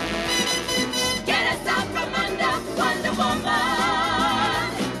 get us out from under, Wonder Woman.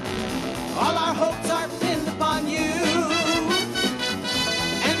 All our hopes are pinned upon you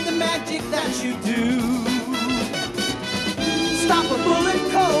and the magic that you do. Stop a bullet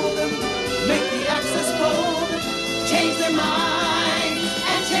cold, make the axis fold, change their minds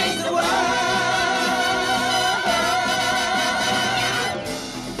and change the world.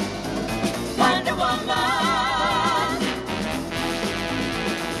 Wonder Woman,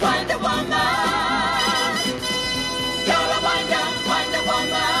 Wonder Woman, you're a Wonder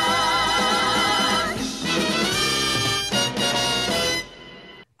Woman.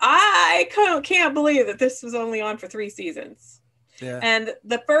 I can't believe that this was only on for 3 seasons. Yeah. And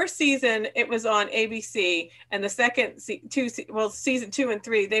the first season, it was on ABC, and the second season 2 and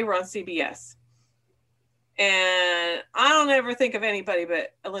 3, they were on CBS. And I don't ever think of anybody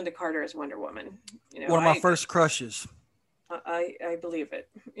but Lynda Carter as Wonder Woman. You know, one of my first crushes. I believe it.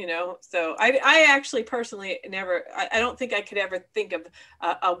 You know, so I actually personally never. I don't think I could ever think of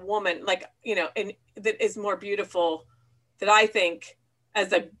a woman like, you know, that is more beautiful that I think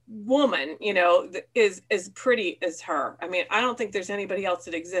as a woman, you know, is as pretty as her. I mean, I don't think there's anybody else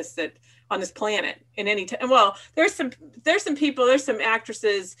that exists that on this planet in any time. Well, there's some people, there's some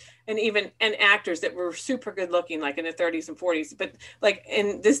actresses and actors that were super good looking, like in the 30s and 40s. But like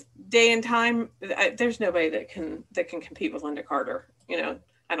in this day and time, there's nobody that can compete with Lynda Carter. You know,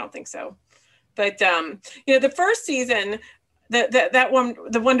 I don't think so. But you know, the first season, that one,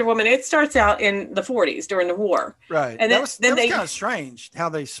 the Wonder Woman, it starts out in the 40s during the war. Right. And that was kind of strange how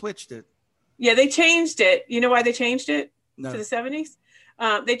they switched it. Yeah, they changed it. You know why they changed it No. to the 70s?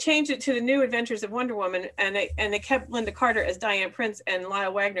 They changed it to the New Adventures of Wonder Woman, and they kept Lynda Carter as Diane Prince and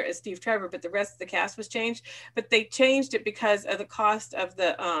Lyle Wagner as Steve Trevor, but the rest of the cast was changed. But they changed it because of the cost of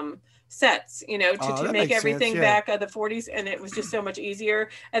the sets, you know, to make everything back of the 40s, and it was just so much easier.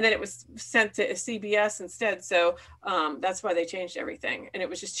 And then it was sent to CBS instead, so that's why they changed everything, and it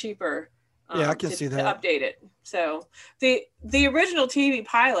was just cheaper. I can see that. To update it. So the original TV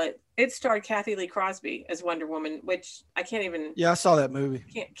pilot, it starred Kathy Lee Crosby as Wonder Woman, which I can't even. Yeah, I saw that movie.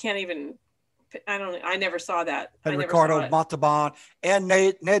 Can't even. I never saw that. Had Ricardo Montalban and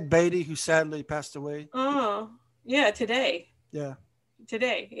Ned Beatty, who sadly passed away. Oh, yeah, today. Yeah.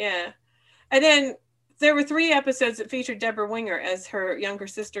 Today, yeah. And then there were 3 episodes that featured Deborah Winger as her younger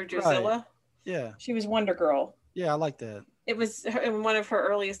sister, Drusilla. Right. Yeah. She was Wonder Girl. Yeah, I like that. It was in one of her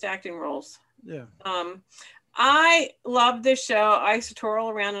earliest acting roles. Yeah. I love this show. I used to twirl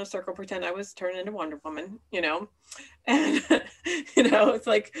around in a circle, pretend I was turned into Wonder Woman, you know, and, you know, it's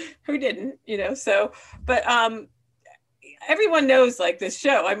like, who didn't, you know, so, but everyone knows like this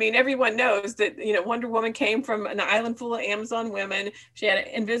show. I mean, everyone knows that, you know, Wonder Woman came from an island full of Amazon women. She had an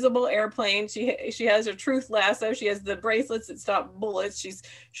invisible airplane. She has her truth lasso. She has the bracelets that stop bullets. She's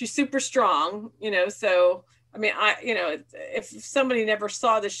super strong, you know, so I mean, you know, if somebody never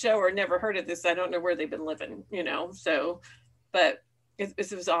saw the show or never heard of this, I don't know where they've been living, you know, so, but it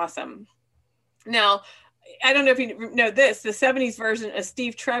was awesome. Now, I don't know if you know this, the 70s version of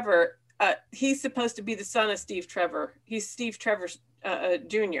Steve Trevor, he's supposed to be the son of Steve Trevor. He's Steve Trevor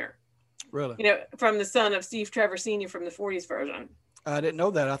Jr. Really? You know, from the son of Steve Trevor Sr. from the 40s version. I didn't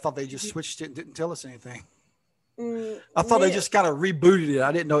know that. I thought they just switched it and didn't tell us anything. I thought they just kind of rebooted it.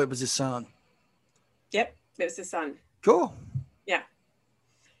 I didn't know it was his son. Yep. It was his son. Cool. Yeah.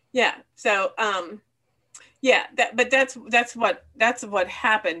 Yeah. So, yeah, that's what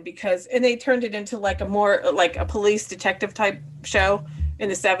happened because, and they turned it into like a more like a police detective type show in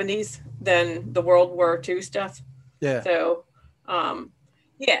the 70s than the World War II stuff. Yeah. So,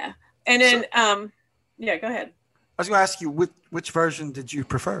 yeah. And then, yeah, go ahead. I was going to ask you, which version did you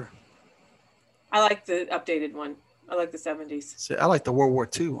prefer? I like the updated one. I like the 70s. See, I like the World War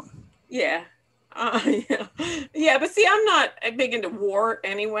II one. Yeah. Yeah, but see, I'm not big into war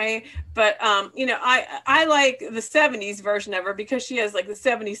anyway, but you know, I like the 70s version of her because she has like the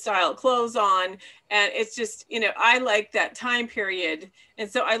 70s style clothes on, and it's just, you know, I like that time period, and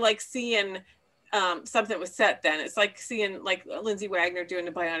so I like seeing something was set then. It's like seeing like Lindsay Wagner doing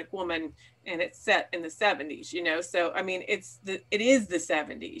The Bionic Woman, and it's set in the 70s, you know? So, I mean, it is the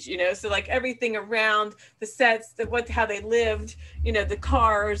 70s, you know? So like everything around the sets, how they lived, you know, the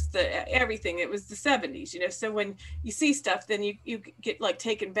cars, everything, it was the 70s, you know? So when you see stuff, then you get like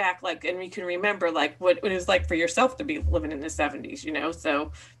taken back, like, and you can remember like what it was like for yourself to be living in the 70s, you know?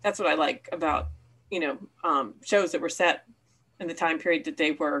 So that's what I like about, you know, shows that were set in the time period that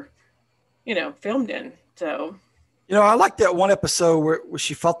they were, you know, filmed in. So, you know, I like that one episode where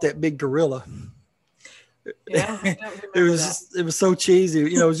she fought that big gorilla. Yeah, it was so cheesy.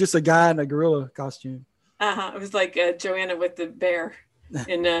 You know, it was just a guy in a gorilla costume. It was like Joanna with the bear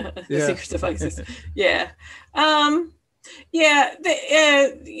in the Secrets of Isis. Yeah. Yeah,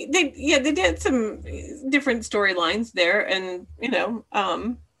 they did some different storylines there, and you know,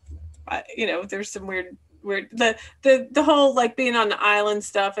 there's some weird the whole like being on the island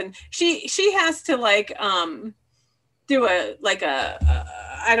stuff, and she has to like do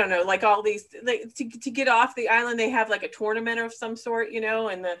I don't know, like all these like, to get off the island, they have like a tournament of some sort, you know,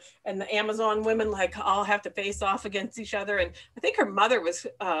 and the Amazon women like all have to face off against each other, and I think her mother was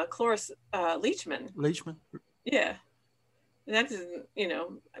Cloris Leachman. Yeah. And that isn't, you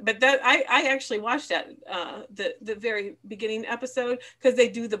know, but that I actually watched that the very beginning episode, because they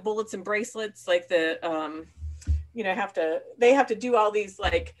do the bullets and bracelets, like the you know, they have to do all these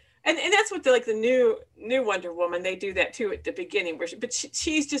like, and that's what the new Wonder Woman, they do that too at the beginning, but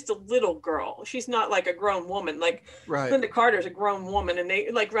she's just a little girl. She's not like a grown woman. Like right. Linda Carter's a grown woman, and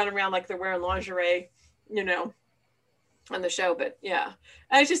they like run around like they're wearing lingerie, you know, on the show. But yeah,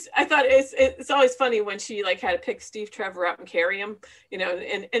 I thought it's always funny when she like had to pick Steve Trevor up and carry him, you know,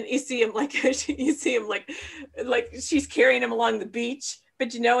 and you see him like like she's carrying him along the beach,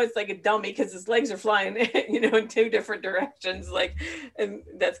 but you know it's like a dummy because his legs are flying, you know, in two different directions, like, and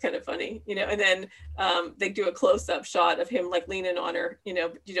that's kind of funny, you know. And then they do a close-up shot of him like leaning on her, you know,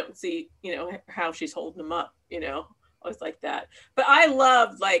 but you don't see, you know, how she's holding him up, you know. Always like that. But I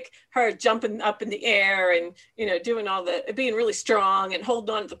loved like her jumping up in the air and, you know, doing all being really strong and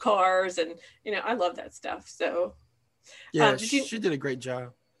holding on to the cars, and, you know, I love that stuff. So yeah, she did a great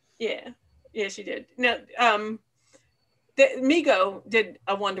job. Yeah, she did. Now Mego did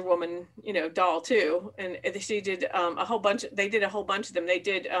a Wonder Woman, you know, doll too, and she did a whole bunch. They did a whole bunch of them. They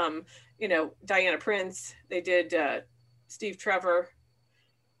did you know, Diana Prince. They did Steve Trevor.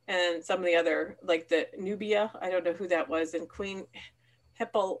 And some of the other, like the Nubia, I don't know who that was, and Queen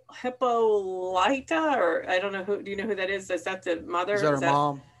Hippolyta, or I don't know who. Do you know who that is? Is that the mother? Is that her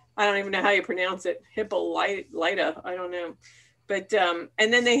mom? I don't even know how you pronounce it. Hippolyta. I don't know. But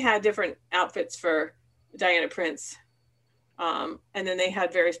and then they had different outfits for Diana Prince, and then they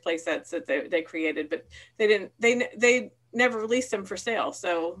had various play sets that they created, but they never released them for sale.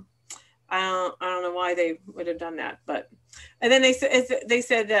 So I don't know why they would have done that, but. And then they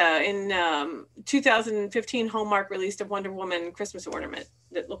said in 2015, Hallmark released a Wonder Woman Christmas ornament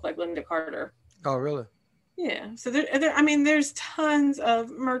that looked like Linda Carter. Oh, really? Yeah. So I mean, there's tons of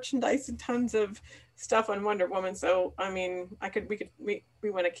merchandise and tons of stuff on Wonder Woman. So I mean, we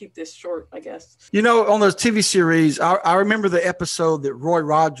want to keep this short, I guess. You know, on those TV series, I remember the episode that Roy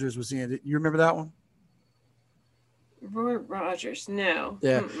Rogers was in. You remember that one? Roy Rogers, no.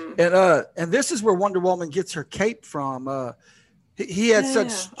 Yeah. And this is where Wonder Woman gets her cape from. He had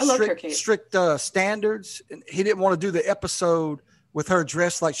such strict standards, and he didn't want to do the episode with her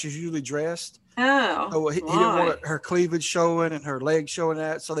dressed like she's usually dressed. Oh, so he didn't want her cleavage showing and her legs showing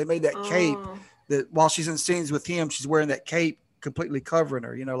that. So they made that cape that while she's in scenes with him, she's wearing that cape completely covering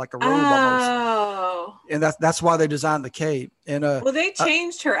her, you know, like a robe almost. And that's why they designed the cape. And well, they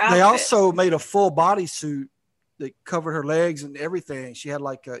changed her outfit. They also made a full bodysuit that covered her legs and everything. She had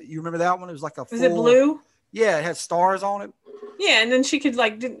like you remember that one? It was like a full. Was it blue? Yeah, it had stars on it. Yeah, and then she could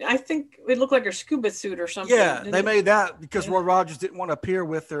I think it looked like her scuba suit or something. Yeah, they made that because Roy Rogers didn't want to appear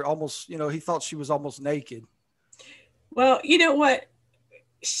with her almost, you know, he thought she was almost naked. Well, you know what?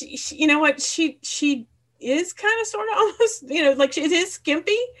 She is kind of sort of almost, you know, like it is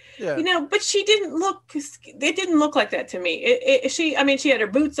skimpy, you know, but they didn't look like that to me. She had her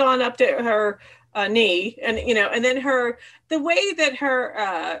boots on up to her knee, and, you know, and then the way that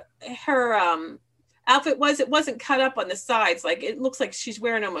her outfit it wasn't cut up on the sides. Like it looks like she's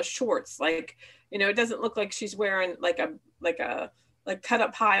wearing almost shorts. Like, you know, it doesn't look like she's wearing like cut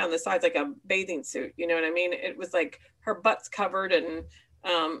up high on the sides, like a bathing suit. You know what I mean? It was like her butt's covered, and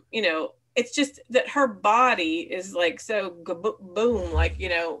you know, it's just that her body is like so boom, like, you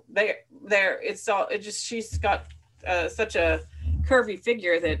know, she's got such a curvy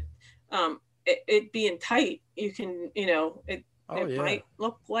figure that it being tight, you can, you know, Oh, it yeah. might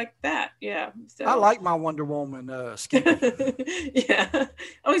look like that. Yeah. So I like my Wonder Woman Skippy. yeah. I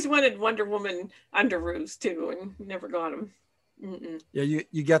always wanted Wonder Woman underoos too, and never got them. Yeah,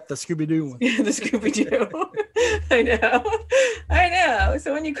 you got the Scooby-Doo one. Yeah, the Scooby-Doo. I know.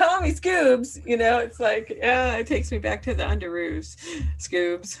 So when you call me Scoobs, it's like, yeah, it takes me back to the underoos.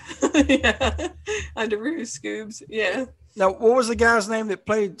 Scoobs. Yeah. Underoos, Scoobs. Yeah. Now, what was the guy's name that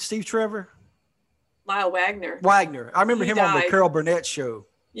played Steve Trevor? Lyle Wagner. I remember him on the Carol Burnett show.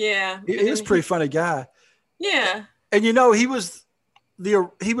 Yeah. He was a pretty funny guy. Yeah. And he was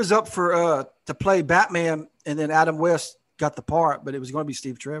up for to play Batman, and then Adam West got the part, but it was going to be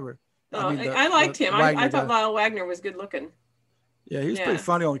Steve Trevor. I liked him. I thought Lyle Wagner was good looking. Yeah, he was pretty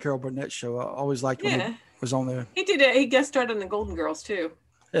funny on the Carol Burnett show. I always liked when he was on there. He guest starred on the Golden Girls too.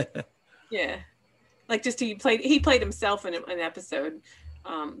 Yeah, like he played himself in an episode.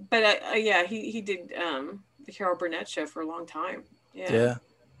 But he did the Carol Burnett show for a long time. Yeah.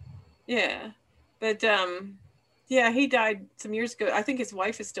 But he died some years ago. I think his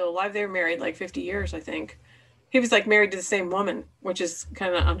wife is still alive. They were married like 50 years, I think. He was like married to the same woman, which is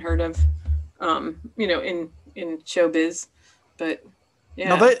kind of unheard of, in showbiz. But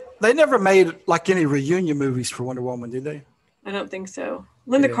yeah, no, they never made like any reunion movies for Wonder Woman, did they? I don't think so.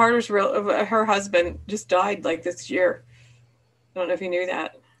 Linda Carter's her husband just died like this year. I don't know if you knew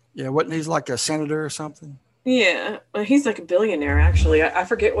that. Yeah, wasn't he like a senator or something? Yeah, he's like a billionaire actually. I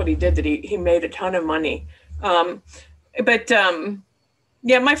forget what he did that he made a ton of money.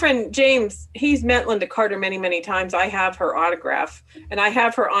 Yeah, my friend James, he's met Linda Carter many, many times. I have her autograph, and I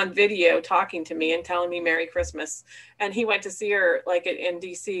have her on video talking to me and telling me Merry Christmas. And he went to see her like in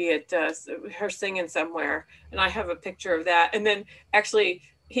DC at her singing somewhere, and I have a picture of that. And then actually,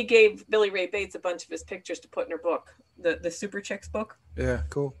 he gave Billy Ray Bates a bunch of his pictures to put in her book, the Super Chicks book. Yeah,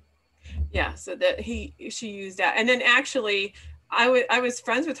 cool. Yeah, so that she used that. And then actually, I was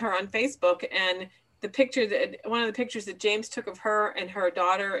friends with her on Facebook, and one of the pictures that James took of her and her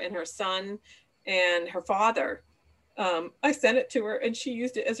daughter and her son and her father, I sent it to her, and she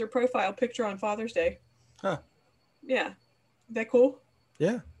used it as her profile picture on Father's Day. Huh. Yeah. Is that cool?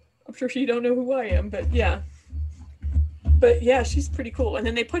 Yeah. I'm sure she don't know who I am, but yeah. But yeah, she's pretty cool. And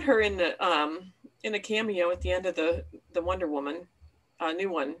then they put her in a cameo at the end of the Wonder Woman,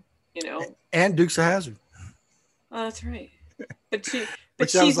 new one, And Dukes of Hazzard. Oh, that's right. But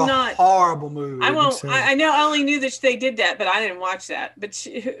she's not horrible movie. I won't. I know. I only knew that they did that, but I didn't watch that. But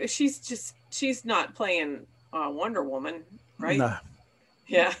she's not playing Wonder Woman, right? No.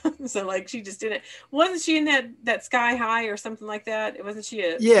 Yeah. So like she just didn't. Wasn't she in that Sky High or something like that? Wasn't she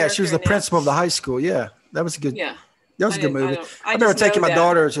a? Yeah, she was the principal of the high school. Yeah, that was a good. Yeah. That was a good movie. I remember taking my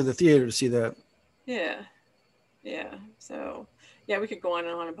daughter to the theater to see that. Yeah. Yeah. So yeah, we could go on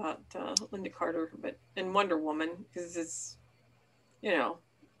and on about Linda Carter, and Wonder Woman, because it's.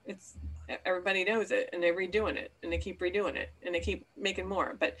 It's everybody knows it, and they're redoing it, and they keep redoing it, and they keep making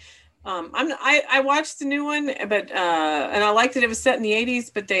more. But I watched the new one, but and I liked it. It was set in the 80s,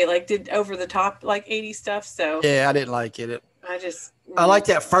 but they like did over the top like 80s stuff. So yeah, I didn't like it. I like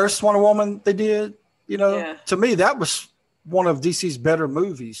that first Wonder Woman they did. Yeah. To me that was one of DC's better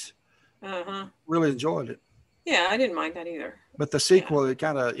movies. Really enjoyed it. Yeah, I didn't mind that either. But the sequel, it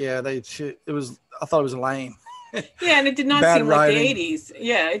kind of I thought it was lame. Yeah, and it did not seem writing. like the 80s.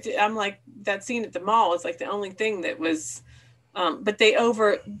 Yeah, I'm like that scene at the mall is like the only thing that was, but they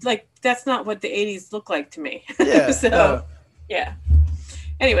that's not what the 80s look like to me. Yeah. Yeah.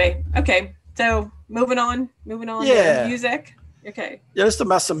 Anyway, okay. So moving on. Yeah. To music. Okay. Yeah, let's talk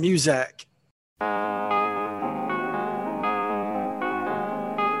about some music.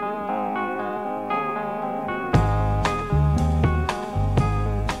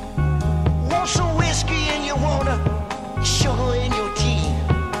 Sugar in your tea.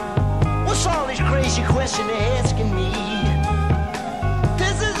 What's all this crazy question they're asking me?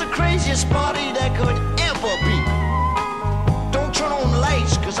 This is the craziest party that could ever be. Don't turn on the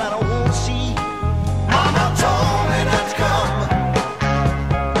lights, cause I don't want to see. Mama told me not to come.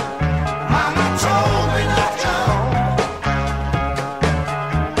 Mama told me not to come.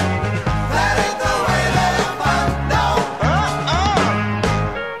 That ain't the way that I found out.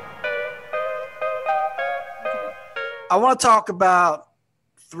 I want to talk about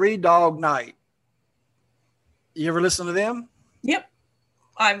Three Dog Night. You ever listen to them? Yep.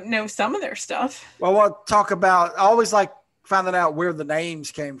 I know some of their stuff. Well, I want to talk about, I always like finding out where the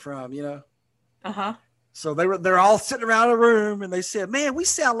names came from, Uh-huh. So they're all sitting around a room and they said, man, we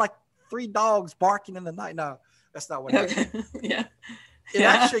sound like three dogs barking in the night. No, that's not what happened. Yeah. It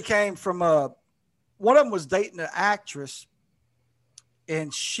actually came from one of them was dating an actress,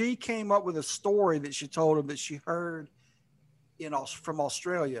 and she came up with a story that she told him that she heard from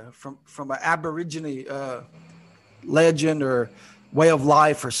Australia, from an Aborigine legend or way of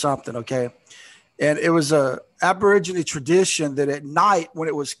life or something. Okay. And it was a Aborigine tradition that at night, when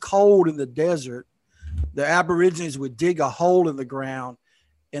it was cold in the desert, the Aborigines would dig a hole in the ground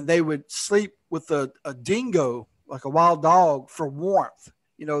and they would sleep with a dingo, like a wild dog, for warmth.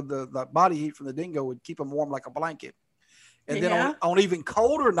 You know, the body heat from the dingo would keep them warm like a blanket. And then on even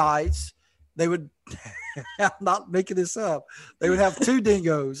colder nights, they would, I'm not making this up, they would have 2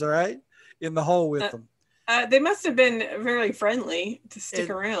 dingoes, all right, in the hole with them. They must have been very friendly to stick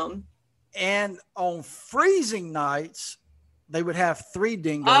around. And on freezing nights, they would have 3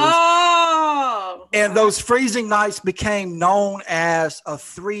 dingoes. Oh! And those freezing nights became known as a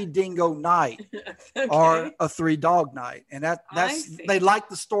 3 dingo night or a 3 dog night. And they liked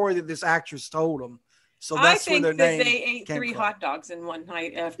the story that this actress told them. So that's where their name they ate 3 from. hot dogs in one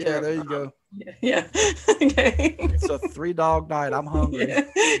night after. Yeah, there you go. Yeah. Okay. It's a 3 dog night. I'm hungry.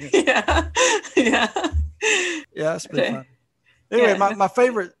 Yeah. Yeah, it's been fun. Anyway, my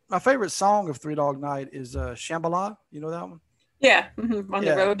favorite song of 3 Dog Night is Shambhala. You know that one? Yeah. Mm-hmm. On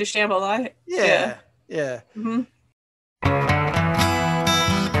the road to Shambhala. Yeah. Mm-hmm.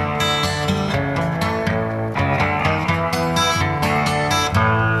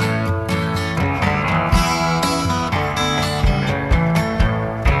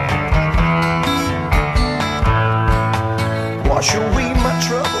 Wash away my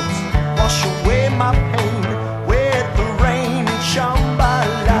troubles, wash away my pain with the rain in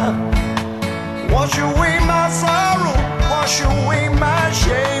Shambhala. Wash away my sorrow, wash away my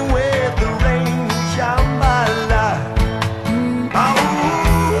shame with the rain in Shambhala.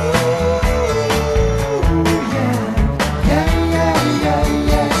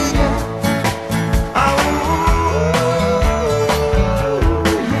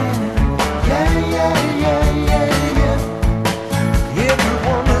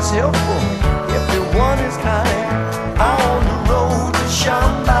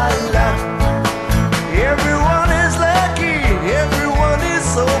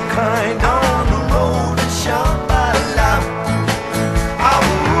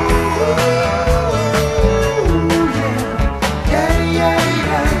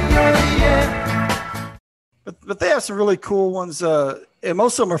 But they have some really cool ones, and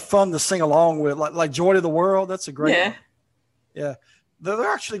most of them are fun to sing along with, like "Joy to the World." That's a great one. Yeah.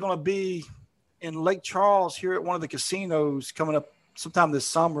 They're actually going to be in Lake Charles here at one of the casinos coming up sometime this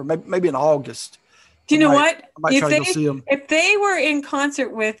summer, maybe in August. Do you know what? I might try to go see them. If they were in concert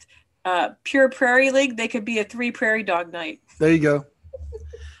with Pure Prairie League, they could be a 3 Prairie Dog Night. There you go.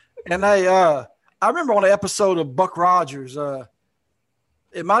 And I remember on an episode of Buck Rogers,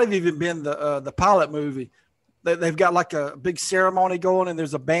 it might have even been the pilot movie. They've got like a big ceremony going, and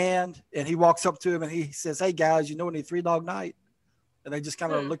there's a band, and he walks up to him and he says, "Hey guys, you know any 3 Dog Night?" And they just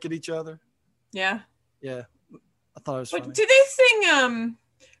kind of look at each other. Yeah. Yeah. I thought it was funny. Do they sing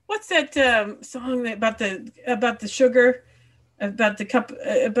what's that song about the sugar, about the cup,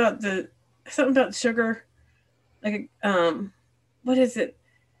 about the something about sugar, like what is it?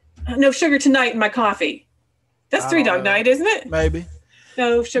 No sugar tonight in my coffee. That's 3 Dog Night, isn't it? Maybe.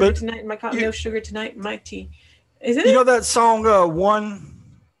 No sugar tonight in my coffee. No sugar tonight in my tea. Isn't it? You know that song,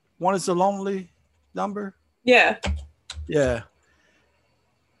 one is a lonely number? Yeah. Yeah.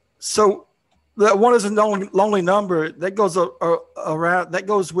 So that one is a lonely number. That goes around. That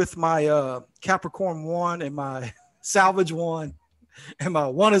goes with my Capricorn 1 and my Salvage 1, and my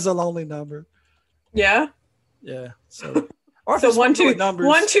one is a lonely number. Yeah. Yeah. So. So 1, 2, numbers.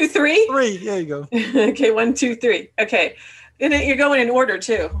 1, 2, 3. 3. There you go. Okay. 1, 2, 3. Okay. And then you're going in order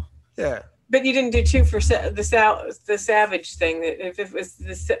too. Yeah. But you didn't do 2 for the Savage thing. If it was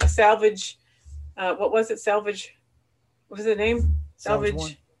the Salvage, what was it? Salvage. What was the name?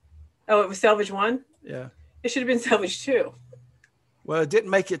 Salvage. Oh, it was Salvage 1? Yeah. It should have been Salvage 2. Well, it didn't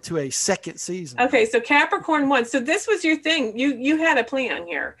make it to a second season. Okay, so Capricorn 1. So this was your thing. You had a plan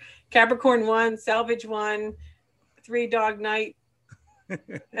here. Capricorn 1, Salvage 1, 3 Dog Night,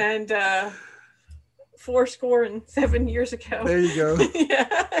 and 4 years ago. There you go.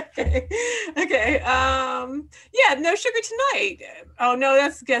 Yeah. Okay. Yeah. No Sugar Tonight. Oh no,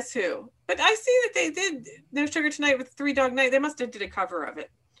 that's Guess Who. But I see that they did No Sugar Tonight with 3 Dog Night. They must have did a cover of it.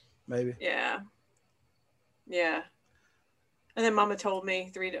 Maybe. Yeah. Yeah. And then Mama Told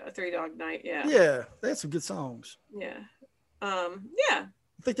Me 3 Dog Night. Yeah. Yeah, they had some good songs. Yeah. Yeah.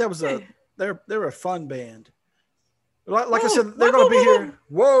 I think that was they're a fun band. Like I said, they're going to be here.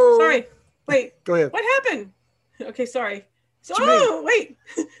 Whoa. Sorry. Wait. Go ahead. What happened? Okay, sorry. Oh, wait.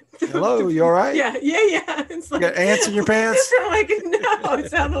 Hello, you all right? Yeah. It's like, you got ants in your pants? It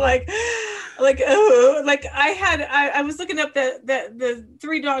sounded like I was looking up the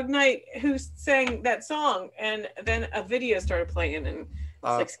Three Dog Night who sang that song, and then a video started playing, and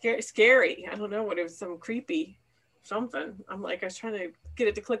it's like scary. I don't know what it was, some creepy something. I'm like, I was trying to get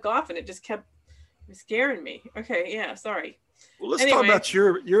it to click off, and it just kept scaring me. Okay, yeah, sorry. Well, let's talk about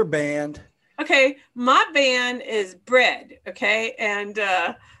your band. Okay, my band is Bread. Okay, and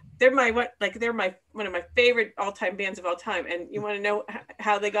they're one of my favorite all-time bands of all time. And you want to know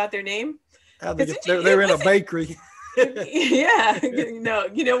how they got their name? They're in a bakery. Yeah, no,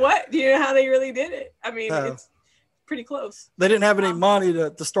 you know what? Do you know how they really did it? I mean, it's pretty close. They didn't have any money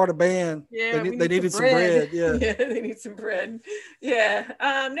to start a band. Yeah, they needed some bread. Yeah, they need some bread. Yeah,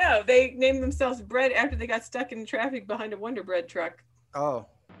 no, they named themselves Bread after they got stuck in traffic behind a Wonder Bread truck. Oh.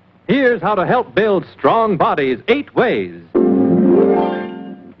 Here's how to help build strong bodies 8 ways.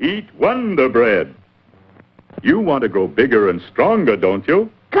 Eat Wonder Bread. You want to grow bigger and stronger, don't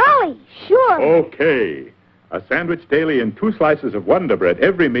you? Golly, sure. Okay. A sandwich daily and 2 slices of Wonder Bread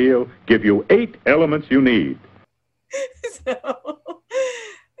every meal give you 8 elements you need. So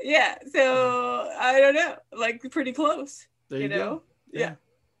I don't know, like pretty close. There you know? Go. Yeah.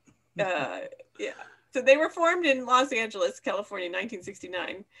 Yeah. So they were formed in Los Angeles, California,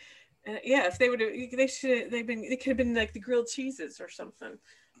 1969. If they would have, they could have been like the grilled cheeses or something,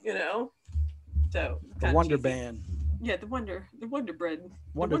 you know. So the Wonder Band. Yeah, the Wonder Bread.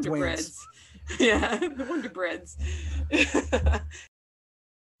 Wonder Twins. Breads. Yeah, the Wonder Breads.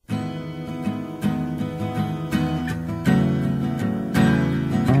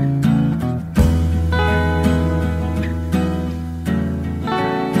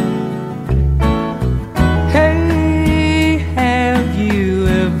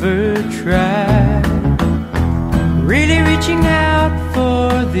 Really reaching out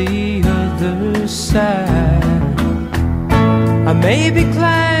for the other side. I may be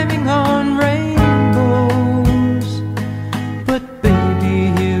climbing on rainbows, but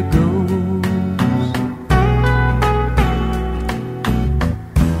baby, here goes.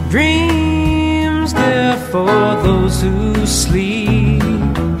 Dreams there for those who sleep.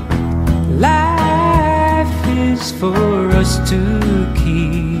 Life is for us to keep.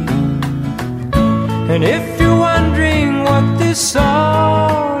 And if you're wondering what this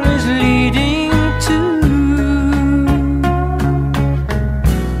all is leading to,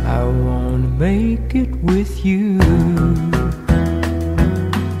 I want to make it with you.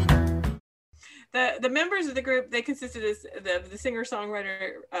 The members of the group, they consisted of the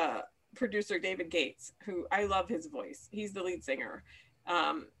singer-songwriter, producer David Gates, who I love his voice. He's the lead singer.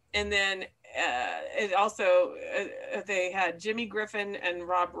 And then it also, they had Jimmy Griffin and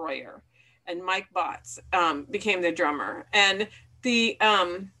Rob Royer. And Mike Botts became the drummer. And the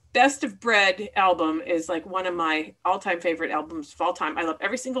Best of Bread album is like one of my all-time favorite albums of all time. I love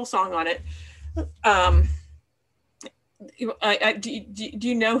every single song on it. Do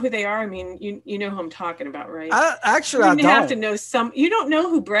you know who they are? I mean, you know who I'm talking about, right? I don't. Have to know some. You don't know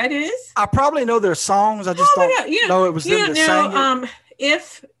who Bread is? I probably know their songs. I just don't know it was them that sang it.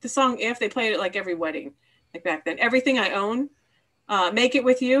 If the song "If" they played it like every wedding, like back then. Everything I Own. Make It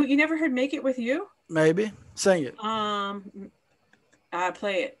With You. You never heard Make It With You? Maybe. Sing it. I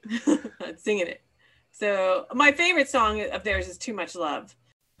play it. I'm singing it. So my favorite song of theirs is Too Much Love.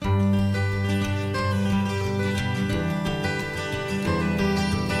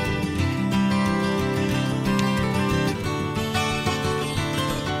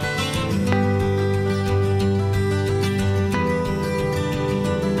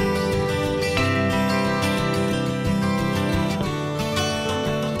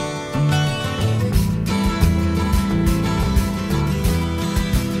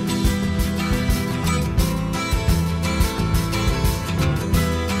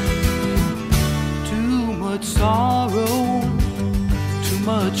 Sorrow, too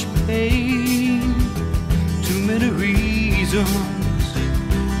much pain, too many reasons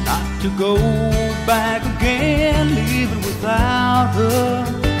not to go back again. Living without her,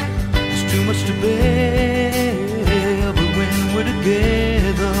 it's too much to bear. But when we're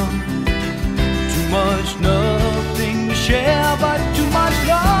together, too much nothing to share, but too much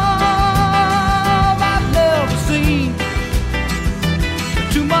love I've never seen.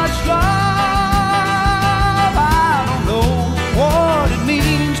 Too much love.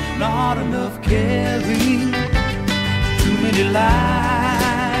 Not enough caring, too many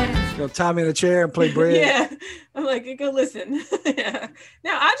lies So tie me in a chair and play bread. Yeah, I'm like, go listen. Yeah.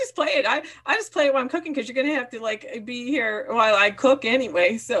 Now I just play it. I just play it while I'm cooking because you're gonna have to like be here while I cook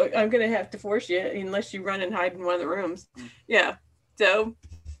anyway. So I'm gonna have to force you unless you run and hide in one of the rooms. Yeah. So.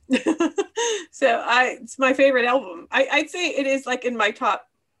 It's my favorite album. I'd say it is like in my top.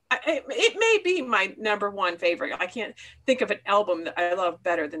 It may be my number one favorite. I can't think of an album that I love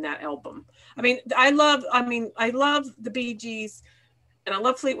better than that album. I love the Bee Gees. And I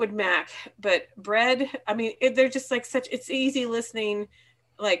love Fleetwood Mac, but Bread, they're just like it's easy listening,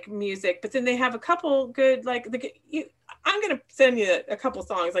 like music. But then they have a couple good, like I'm going to send you a couple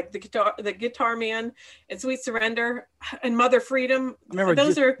songs, like the Guitar Man and Sweet Surrender and Mother Freedom. I remember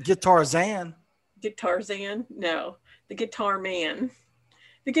those are Guitarzan. Guitarzan? No, the Guitar Man.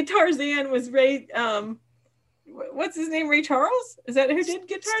 The Guitarzan was Ray, what's his name? Ray Charles? Is that who did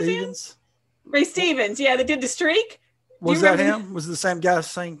Guitarzan? Stevens. Ray Stevens. Yeah, they did The Streak. Was that him? Was it the same guy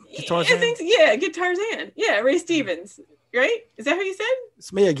saying Guitarzan? I think so. Yeah, Guitarzan. Yeah, Ray Stevens. Right? Is that who you said?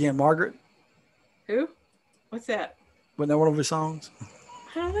 It's me again, Margaret. Who? What's that? Wasn't that one of his songs?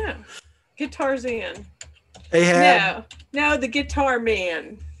 I don't know. Guitarzan. Ahab. No, the Guitar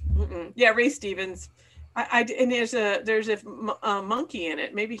Man. Mm-mm. Yeah, Ray Stevens. And there's a monkey in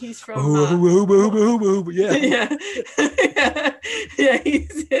it. Maybe he's from. Yeah. Yeah.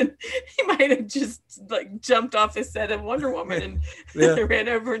 He might have just like jumped off the set of Wonder Woman and ran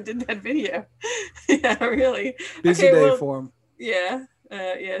over and did that video. Yeah, really. Busy day for him. Yeah.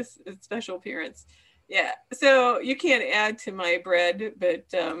 Yes, a special appearance. Yeah. So you can't add to my bread,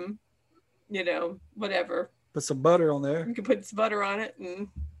 but whatever. Put some butter on there. You can put some butter on it and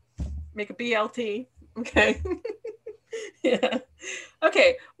make a BLT. Okay. Yeah.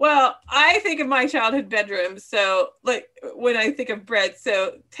 Okay. Well, I think of my childhood bedroom. So like when I think of bread,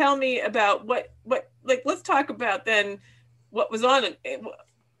 so tell me about what let's talk about then what was on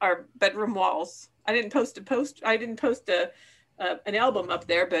our bedroom walls. I didn't post an album up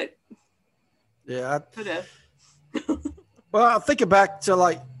there, but yeah. Could have. Well, I'm thinking back to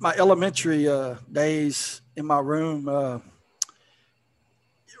like my elementary days in my room.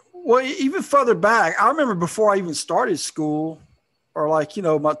 Well, even further back, I remember before I even started school or like,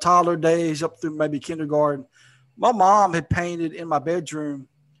 my toddler days up through maybe kindergarten, my mom had painted in my bedroom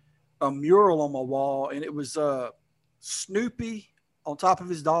a mural on my wall, and it was Snoopy on top of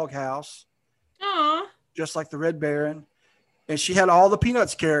his doghouse. Aww. Just like the Red Baron. And she had all the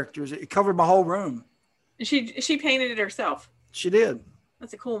Peanuts characters. It covered my whole room. She painted it herself. She did.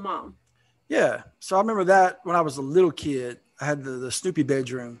 That's a cool mom. Yeah. So I remember that when I was a little kid. I had the Snoopy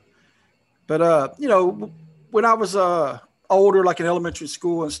bedroom. But, when I was older, like in elementary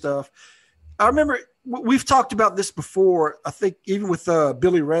school and stuff, I remember we've talked about this before, I think even with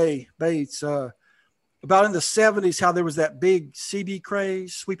Billy Ray Bates, about in the 70s, how there was that big CD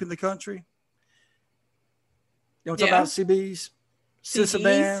craze sweeping the country. You know what I'm talking about? CBs?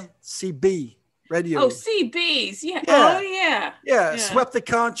 Cincinnati, CB radio. Oh, CBs. Yeah. Yeah. Oh, yeah. Yeah. Swept the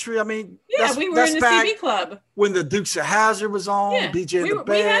country. I mean, yeah, we were in the CB club. When the Dukes of Hazzard was on, yeah. BJ the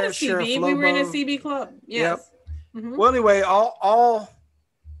Bear, we had a CB. Sheriff Lobo. We were in a CB club. Yes. Yep. Mm-hmm. Well, anyway, all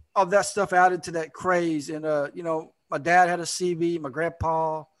of that stuff added to that craze. And, my dad had a CB, my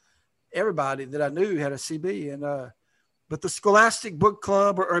grandpa, everybody that I knew had a CB. And, but the Scholastic Book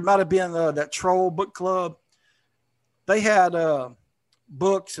Club, or it might have been that Troll Book Club, they had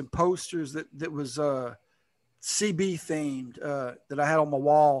books and posters that was CB themed that I had on my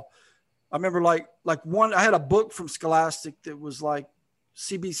wall. I remember like one, I had a book from Scholastic that was like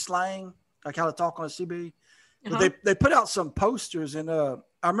CB slang, like how to talk on a CB. Uh-huh. They put out some posters, and I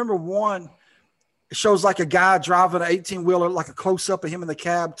remember one, it shows like a guy driving an 18-wheeler, like a close-up of him in the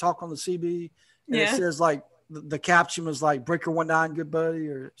cab talking on the CB. And it says like, the caption was like Breaker 19, good buddy,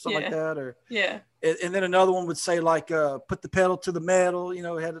 or something like that. Or and then another one would say like put the pedal to the metal,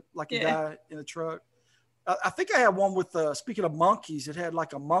 it had like a guy in the truck. I think I had one with speaking of monkeys, it had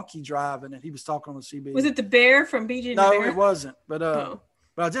like a monkey driving and he was talking on the CB. Was it the bear from BJ? No, it wasn't. But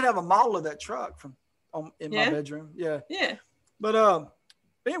I did have a model of that truck in my bedroom. Yeah. Yeah. But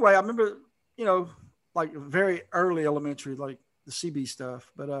anyway, I remember, like very early elementary, like the CB stuff.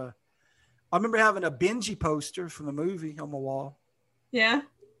 But I remember having a Benji poster from the movie on my wall. Yeah.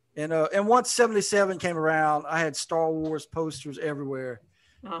 And once 77 came around, I had Star Wars posters everywhere.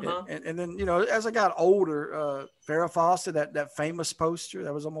 Uh-huh. And then, as I got older, Farrah Fawcett, that famous poster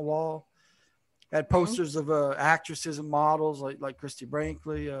that was on my wall, had posters of actresses and models like Christy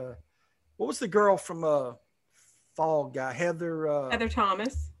Brinkley. What was the girl from Fall Guy? Heather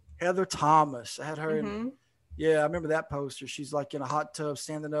Thomas. Heather Thomas. I had her in. Yeah, I remember that poster. She's like in a hot tub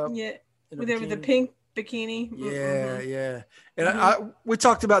standing up. Yeah. With the bikini. Yeah, yeah. And we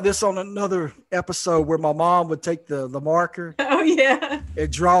talked about this on another episode where my mom would take the marker. Oh yeah.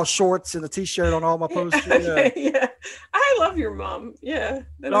 And draw shorts and a T-shirt on all my posters. Yeah. I love your mom. Yeah.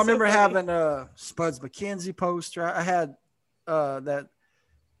 I remember having a Spuds MacKenzie poster. I had that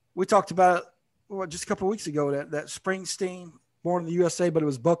we talked about just a couple of weeks ago, that Springsteen, Born in the USA, but it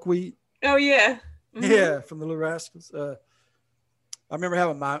was buckwheat. Oh yeah. Yeah, from the Little Rascals. I remember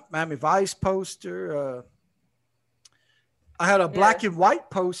having my Miami Vice poster. I had a black and white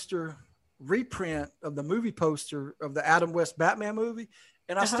poster reprint of the movie poster of the Adam West Batman movie,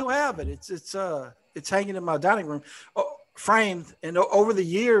 and I still have it. It's hanging in my dining room, framed. And over the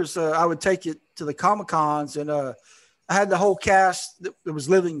years, I would take it to the Comic-Cons, and I had the whole cast that was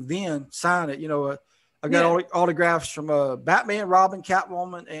living then sign it. I got autographs from Batman, Robin,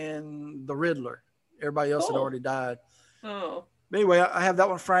 Catwoman, and the Riddler. Everybody else had already died. Oh. But anyway, I have that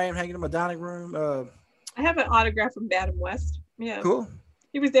one framed, hanging in my dining room. I have an autograph from Adam West. Yeah. Cool.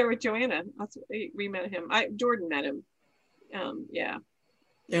 He was there with Joanna. We met him. Jordan met him. Yeah.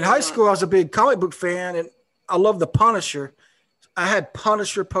 In high school, I was a big comic book fan, and I loved the Punisher. I had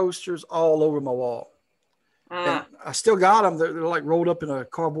Punisher posters all over my wall. And I still got them. They're like rolled up in a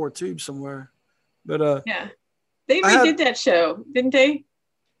cardboard tube somewhere. But yeah, they redid that show, didn't they?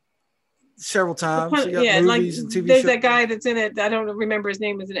 Several times. Movies and TV there's shows. that guy that's in it. I don't remember his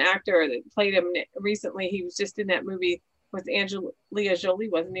name as an actor that played him recently. He was just in that movie with Angelina Jolie,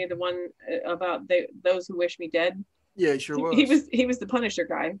 wasn't he? The one about those who wish me dead. Yeah, he sure was. He was the Punisher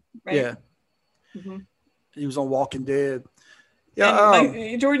guy, right? Yeah. Mm-hmm. He was on Walking Dead. Yeah.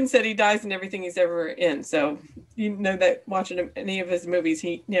 Like Jordan said, he dies in everything he's ever in. So you know that watching any of his movies,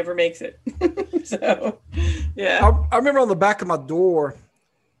 he never makes it. So yeah. I remember on the back of my door,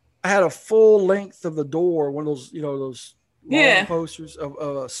 I had a full length of the door, one of those, those long posters of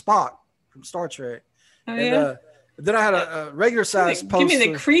Spock from Star Trek. Oh, and then I had a regular size poster. Give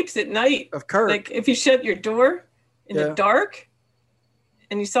me the creeps at night of Kirk. Like if you shut your door in the dark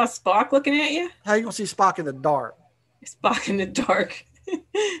and you saw Spock looking at you. How you gonna see Spock in the dark? Spock in the dark.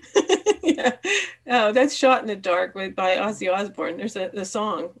 Yeah. Oh, that's Shot in the Dark by Ozzy Osbourne. There's a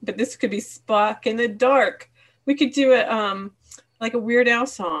song, but this could be Spock in the Dark. We could do it like a Weird Al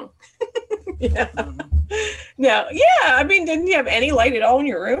song. Yeah. No, yeah. I mean, didn't you have any light at all in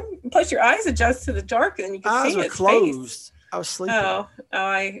your room? Plus, your eyes adjust to the dark, and then you can see his eyes were closed. Face. I was sleeping. Oh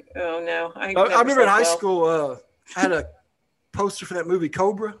no. I remember in high school, I had a poster for that movie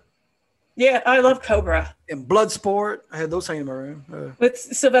Cobra. Yeah, I love Cobra. And Bloodsport, I had those hanging in my room. With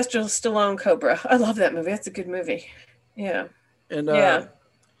Sylvester Stallone, Cobra. I love that movie. That's a good movie. Yeah. And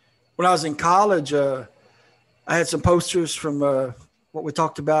when I was in college, I had some posters from what we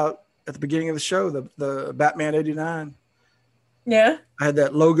talked about at the beginning of the show, the Batman '89. Yeah. I had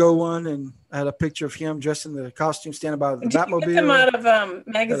that logo one, and I had a picture of him dressed in the costume standing by the Batmobile. Did you get them out of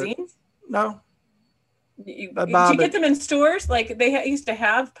magazines? No. Did you get them in stores? Like they used to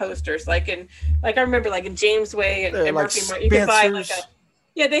have posters, I remember, like in James Way and Murphy, you could buy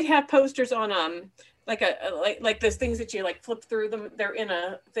they'd have posters on like those things that you like flip through them. They're in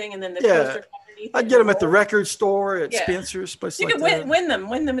a thing, and then the poster underneath. I'd get them at the record store at Spencer's, places you like could that.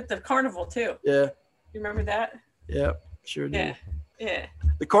 win them at the carnival too. Yeah. You remember that? Yeah, sure do. Yeah. Yeah.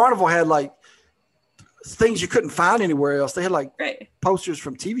 The carnival had like things you couldn't find anywhere else. They had like posters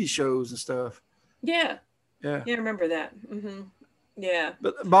from TV shows and stuff. Yeah. Yeah. Yeah, I remember that. Mm-hmm. Yeah.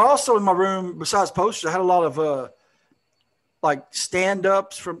 But also in my room, besides posters, I had a lot of like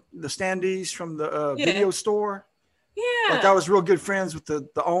stand-ups from the standees from the video store. Yeah. Like I was real good friends with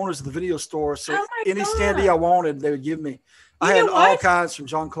the owners of the video store. So any standee I wanted, they would give me. I had all kinds from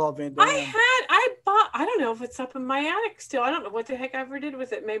Jean-Claude Van Damme. I bought, I don't know if it's up in my attic still. I don't know what the heck I ever did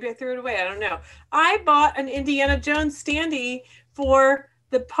with it. Maybe I threw it away. I don't know. I bought an Indiana Jones standee for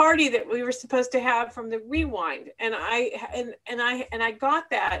the party that we were supposed to have from the Rewind. And I got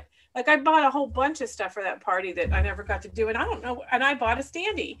that. Like I bought a whole bunch of stuff for that party that I never got to do. And I don't know. And I bought a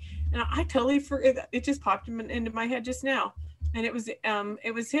standee. And I totally forgot. It just popped into my head just now. And it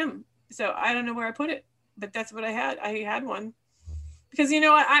was him. So I don't know where I put it, but that's what I had. I had one. Because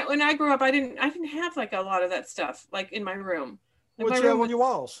I when I grew up, I didn't have like a lot of that stuff like in my room. Like, what you have on your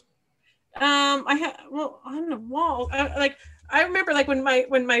walls? I had on the wall. I remember like when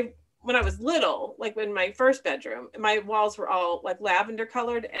I was little, like in my first bedroom, my walls were all like lavender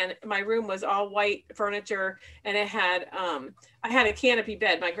colored, and my room was all white furniture, and it had I had a canopy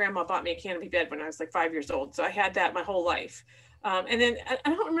bed. My grandma bought me a canopy bed when I was like 5 years old, so I had that my whole life. And then I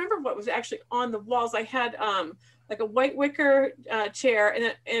don't remember what was actually on the walls. I had a white wicker chair,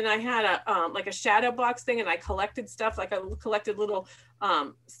 and I had a like a shadow box thing, and I collected stuff. Like I collected little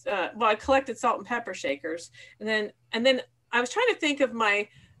I collected salt and pepper shakers, and then I was trying to think of my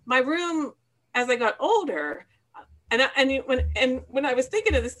room as I got older. And when I was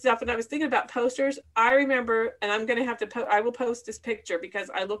thinking of this stuff, and I was thinking about posters, I remember, and I'm going to have to I will post this picture because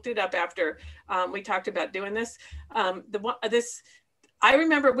I looked it up after we talked about doing this. I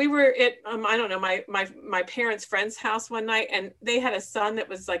remember we were at I don't know, my parents' friend's house one night, and they had a son that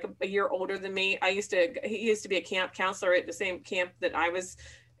was like a year older than me. He used to be a camp counselor at the same camp that I was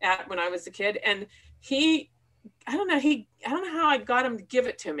at when I was a kid, and I don't know how I got him to give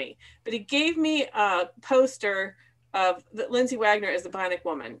it to me, but he gave me a poster of Lindsay Wagner as the Bionic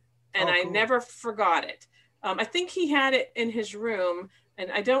Woman, and I never forgot it. I think he had it in his room,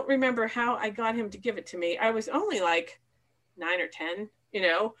 and I don't remember how I got him to give it to me. I was only like 9 or 10,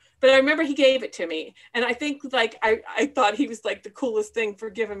 but I remember he gave it to me, and I think like I thought he was like the coolest thing for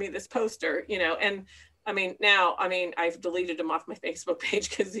giving me this poster, and I mean, now, I've deleted him off my Facebook page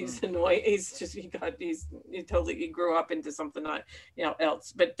because he's annoying. He grew up into something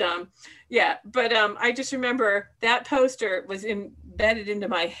else. But I just remember that poster was embedded into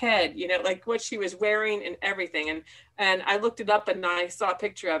my head, like what she was wearing and everything. And I looked it up and I saw a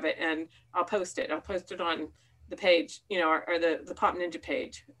picture of it, and I'll post it. I'll post it on the page, or the Pop Ninja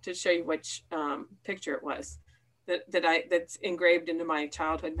page to show you which picture it was. That's engraved into my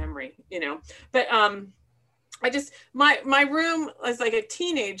childhood memory, but I just my room as like a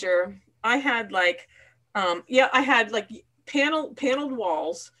teenager, I had like I had like paneled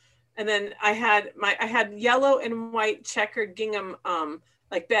walls, and then I had yellow and white checkered gingham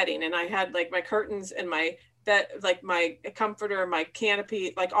like bedding, and I had like my curtains and my bed, like my comforter, my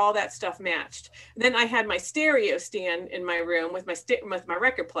canopy, like all that stuff matched. And then I had my stereo stand in my room with my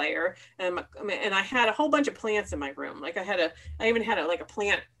record player, and I had a whole bunch of plants in my room. Like I even had a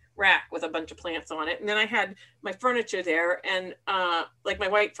plant rack with a bunch of plants on it. And then I had my furniture there, and like my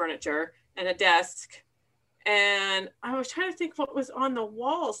white furniture, and a desk. And I was trying to think what was on the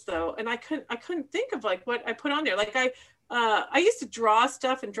walls though, and I couldn't think of like what I put on there. Like I used to draw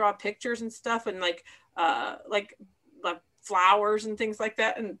stuff and draw pictures and stuff, and like flowers and things like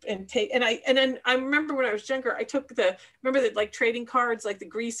that, and tape. And then I remember when I was younger, I took remember the like trading cards, like the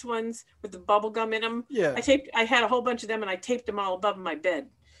grease ones with the bubble gum in them. Yeah. I had a whole bunch of them, and I taped them all above my bed,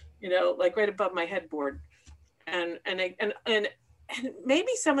 like right above my headboard. And maybe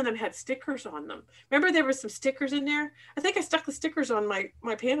some of them had stickers on them. Remember there was some stickers in there? I think I stuck the stickers on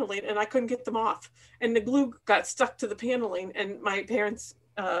my paneling, and I couldn't get them off. And the glue got stuck to the paneling, and my parents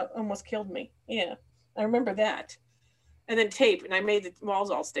almost killed me. Yeah, I remember that. And then tape, and I made the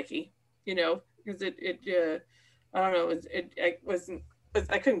walls all sticky, because I don't know,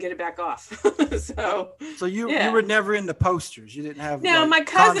 I couldn't get it back off. So you were never into posters. You didn't have. No, my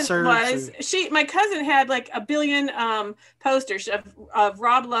cousin was. My cousin had like a billion posters of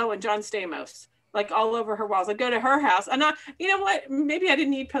Rob Lowe and John Stamos, like all over her walls. I'd go to her house, and you know what? Maybe I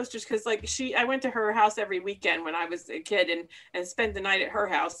didn't need posters because like I went to her house every weekend when I was a kid, and spent the night at her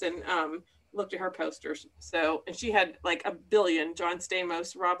house, and looked at her posters. So, and she had like a billion John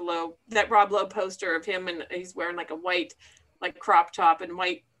Stamos, Rob Lowe, that Rob Lowe poster of him, and he's wearing like a white like crop top and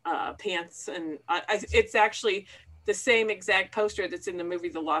white pants, and it's actually the same exact poster that's in the movie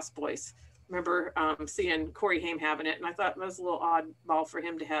The Lost Boys. Remember seeing Corey Haim having it, and I thought it was a little oddball for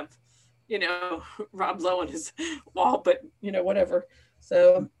him to have, Rob Lowe on his wall, but whatever.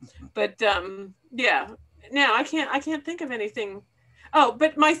 So, but yeah, now I can't think of anything. Oh,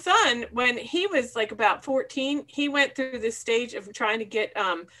 but my son, when he was like about 14, he went through this stage of trying to get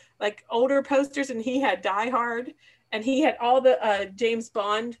like older posters, and he had Die Hard. And he had all the James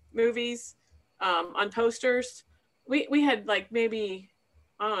Bond movies on posters. We had like maybe,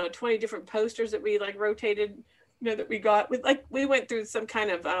 I don't know, 20 different posters that we like rotated, that we got. We went through some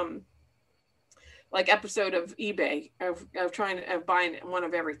kind of like episode of eBay of buying one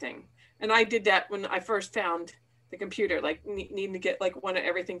of everything. And I did that when I first found the computer, like needing to get like one of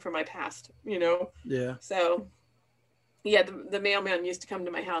everything from my past, Yeah. So yeah, the mailman used to come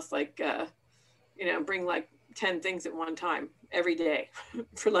to my house like, bring like 10 things at one time every day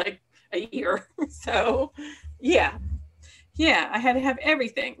for like a year. So yeah, I had to have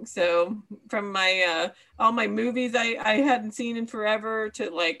everything. So from my all my movies I hadn't seen in forever to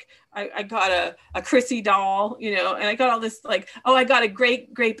like I got a Chrissy doll, and I got all this like, I got a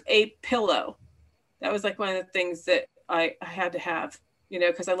grape ape pillow. That was like one of the things that I had to have,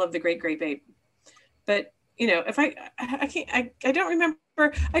 because I love the great grape ape. But if I don't remember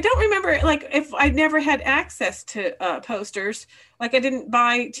like if I never had access to posters, like I didn't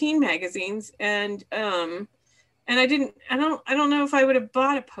buy teen magazines, and And I don't know if I would have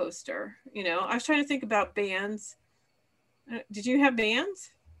bought a poster. You know, I was trying to think about bands. Did you have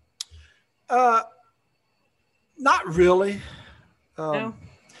bands? Not really. No.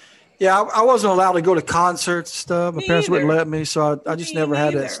 Yeah, I wasn't allowed to go to concerts and stuff. My parents wouldn't either. let me, so I just never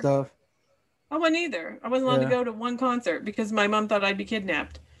had that stuff. I wasn't either. I wasn't allowed to go to one concert because my mom thought I'd be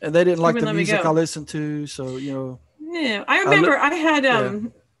kidnapped. And they didn't like wouldn't the let me music go. I listened to, so you know. Yeah, I remember I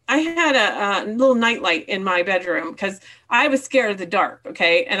had a little nightlight in my bedroom because I was scared of the dark.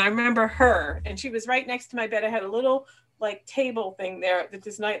 Okay, and I remember her, and she was right next to my bed. I had a little like table thing there that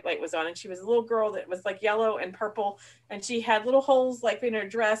this nightlight was on, and she was a little girl that was like yellow and purple, and she had little holes like in her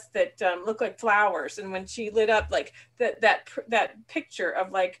dress that looked like flowers. And when she lit up, like that picture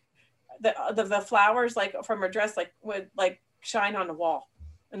of like the flowers like from her dress like would like shine on the wall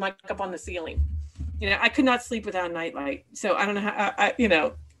and like up on the ceiling. You know, I could not sleep without a nightlight. So I don't know how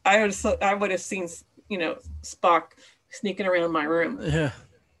I would have seen, you know, Spock sneaking around my room.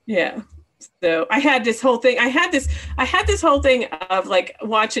 Yeah. So I had this whole thing. I had this whole thing of like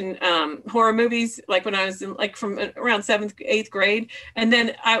watching horror movies, like when I was in, like from around 7th, 8th grade. And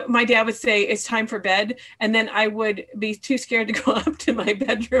then my dad would say, it's time for bed. And then I would be too scared to go up to my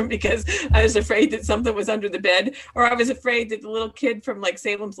bedroom because I was afraid that something was under the bed, or I was afraid that the little kid from like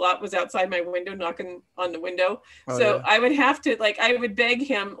Salem's Lot was outside my window knocking on the window. I would have to I would beg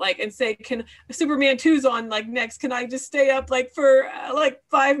him like and say, can Superman 2's on like next? Can I just stay up like for like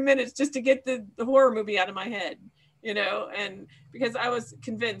 5 minutes just to get the horror movie out of my head, you know? And because I was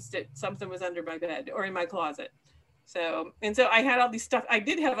convinced that something was under my bed or in my closet. So I had all these stuff. I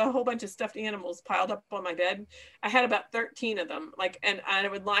did have a whole bunch of stuffed animals piled up on my bed. I had about 13 of them, and I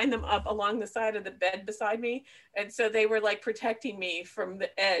would line them up along the side of the bed beside me. And so they were like protecting me from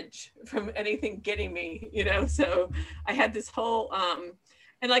the edge, from anything getting me, you know? So I had this whole,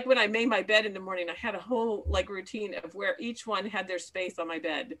 and like when I made my bed in the morning, I had a whole like routine of where each one had their space on my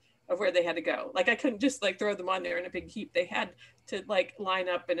bed of where they had to go. Like I couldn't just like throw them on there in a big heap. They had to like line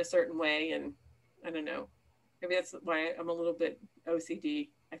up in a certain way. And I don't know, maybe that's why I'm a little bit OCD,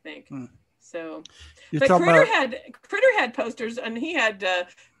 I think. So, but Critter had posters, and he had,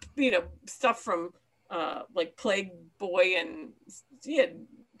 you know, stuff from like Plague Boy, and he had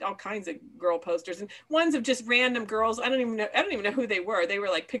all kinds of girl posters and ones of just random girls. I don't even know who they were. They were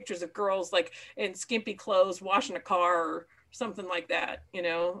like pictures of girls like in skimpy clothes washing a car or something like that, you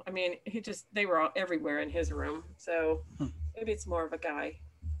know. I mean, they were all everywhere in his room. So maybe it's more of a guy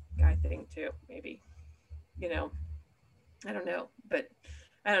thing too, maybe, you know. I don't know, but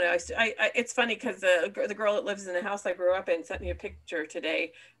I don't know. It's funny because the girl that lives in the house I grew up in sent me a picture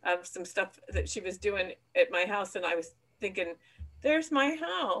today of some stuff that she was doing at my house, and I was thinking, there's my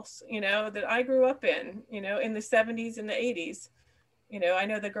house, you know, that I grew up in, you know, in the 70s and the 80s. You know, I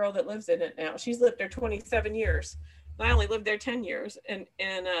know the girl that lives in it now. She's lived there 27 years. I only lived there 10 years, and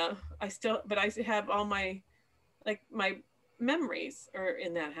I have all my memories are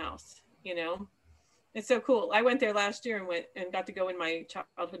in that house, you know. It's so cool. I went there last year and got to go in my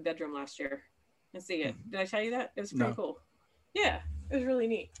childhood bedroom last year and see it. Did I tell you that? It was pretty cool. Yeah, it was really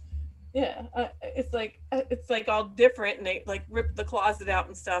neat. Yeah, it's like all different, and they like ripped the closet out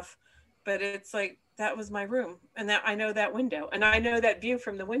and stuff, but it's like that was my room, and that I know that window, and I know that view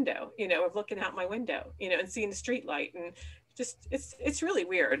from the window, you know, of looking out my window, you know, and seeing the street light, and just it's really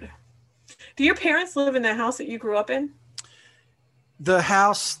weird. Do your parents live in the house that you grew up in? The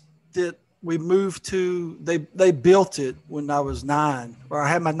house that we moved to, they built it when I was 9, or I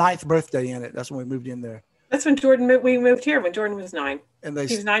had my 9th birthday in it. That's when we moved in there. That's when we moved here when Jordan was 9. And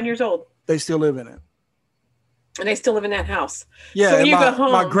he was 9 years old. They still live in it. And they still live in that house. Yeah, so when you go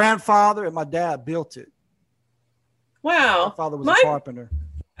home, my grandfather and my dad built it. Wow. My father was a carpenter.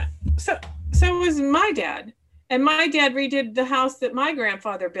 So was my dad. And my dad redid the house that my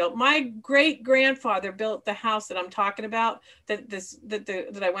grandfather built. My great grandfather built the house that I'm talking about,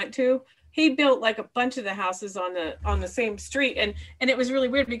 that I went to. He built like a bunch of the houses on the same street. And it was really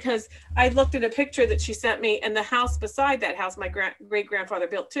weird because I looked at a picture that she sent me, and the house beside that house, my great grandfather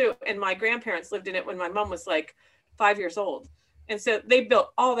built too. And my grandparents lived in it when my mom was like 5 years old. And so they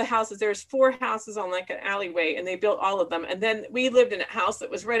built all the houses. There's 4 houses on like an alleyway, and they built all of them. And then we lived in a house that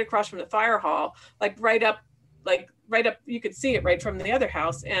was right across from the fire hall, like right up, you could see it right from the other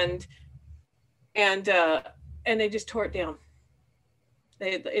house. And they just tore it down.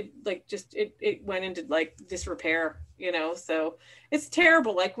 It went into like disrepair, you know. So it's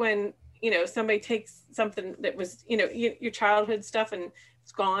terrible. Like when, you know, somebody takes something that was, you know, your childhood stuff and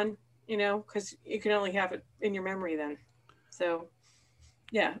it's gone, you know, because you can only have it in your memory then. So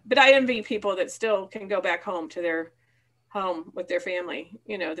yeah, but I envy people that still can go back home to their home with their family,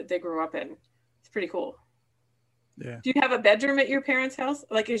 you know, that they grew up in. It's pretty cool. Yeah. Do you have a bedroom at your parents' house?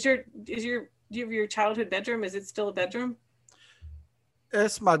 Like, do you have your childhood bedroom? Is it still a bedroom?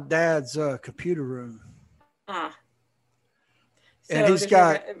 That's my dad's computer room. Ah. And So he's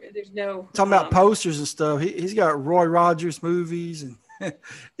got, there's no talking about posters and stuff. He's got Roy Rogers movies and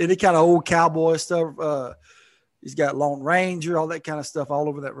any kind of old cowboy stuff. He's got Lone Ranger, all that kind of stuff all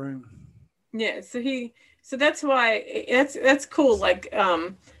over that room. Yeah. So that's why that's cool. Like,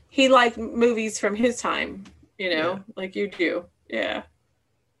 he liked movies from his time, like you do. Yeah.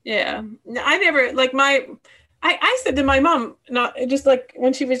 Yeah. I never I said to my mom, not just like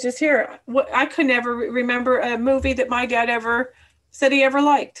when she was just here, I could never remember a movie that my dad ever said he ever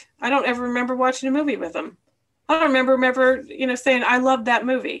liked. I don't ever remember watching a movie with him. I don't remember him ever, saying I love that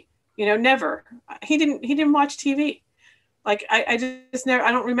movie. Never. He didn't watch TV. Like I just never.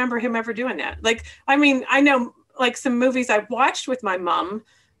 I don't remember him ever doing that. Like, I mean, I know like some movies I've watched with my mom,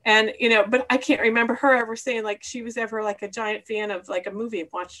 and but I can't remember her ever saying like she was ever like a giant fan of like a movie and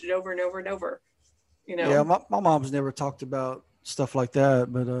watched it over and over and over. Yeah, my mom's never talked about stuff like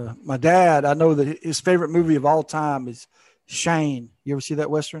that, but my dad, I know that his favorite movie of all time is Shane. You ever see that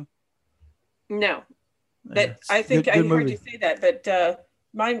Western? No, but Yeah, I think good I heard movie. you say that. But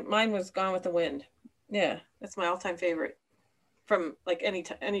mine was Gone with the Wind. Yeah, that's my all-time favorite from like any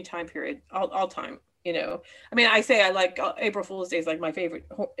time period, all time. I mean, I say I like April Fool's Day is like my favorite.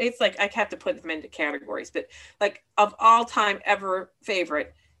 It's like I have to put them into categories, but like of all time ever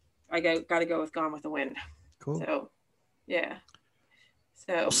favorite, I got to go with Gone with the Wind. Cool. So, yeah.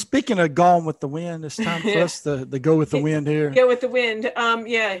 So Well, speaking of Gone with the Wind, it's time for us to go with the wind here. Go with the wind.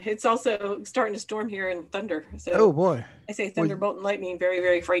 Yeah, it's also starting to storm here and thunder. So Oh, boy. I say thunderbolt and lightning, very,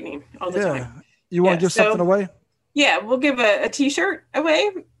 very frightening all the time. You want to give something away? Yeah, we'll give a t-shirt away.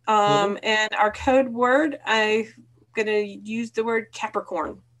 And our code word, I'm going to use the word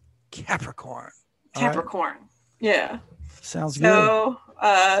Capricorn. Capricorn. Capricorn. Yeah. Sounds good. So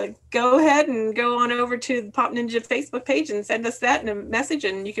go ahead and go on over to the Pop Ninja Facebook page and send us that in a message,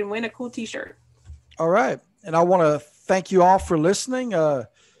 and you can win a cool t-shirt. All right. And I want to thank you all for listening.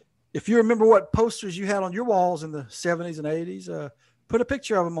 If you remember what posters you had on your walls in the 70s and 80s, put a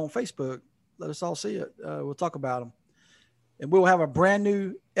picture of them on Facebook. Let us all see it. We'll talk about them. And we'll have a brand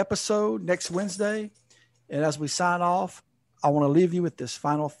new episode next Wednesday. And as we sign off, I want to leave you with this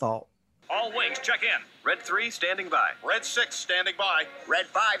final thought. All wings, check in. Red 3 standing by. Red 6 standing by. Red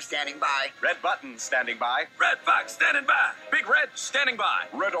 5 standing by. Red button standing by. Red Fox standing by. Big Red standing by.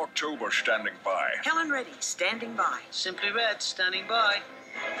 Red October standing by. Helen Reddy standing by. Simply Red standing by.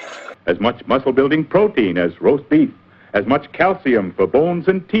 As much muscle-building protein as roast beef, as much calcium for bones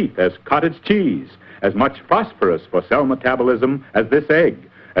and teeth as cottage cheese, as much phosphorus for cell metabolism as this egg,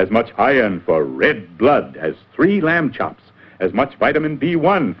 as much iron for red blood as 3 lamb chops, as much vitamin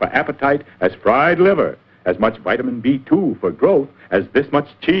B1 for appetite as fried liver, as much vitamin B2 for growth as this much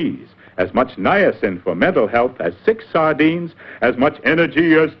cheese, as much niacin for mental health as 6 sardines, as much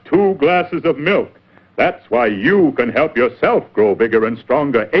energy as 2 glasses of milk. That's why you can help yourself grow bigger and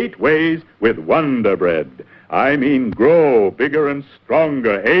stronger 8 ways with Wonder Bread. I mean grow bigger and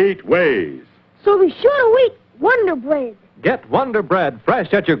stronger 8 ways. So be sure to eat Wonder Bread. Get Wonder Bread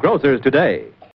fresh at your grocer's today.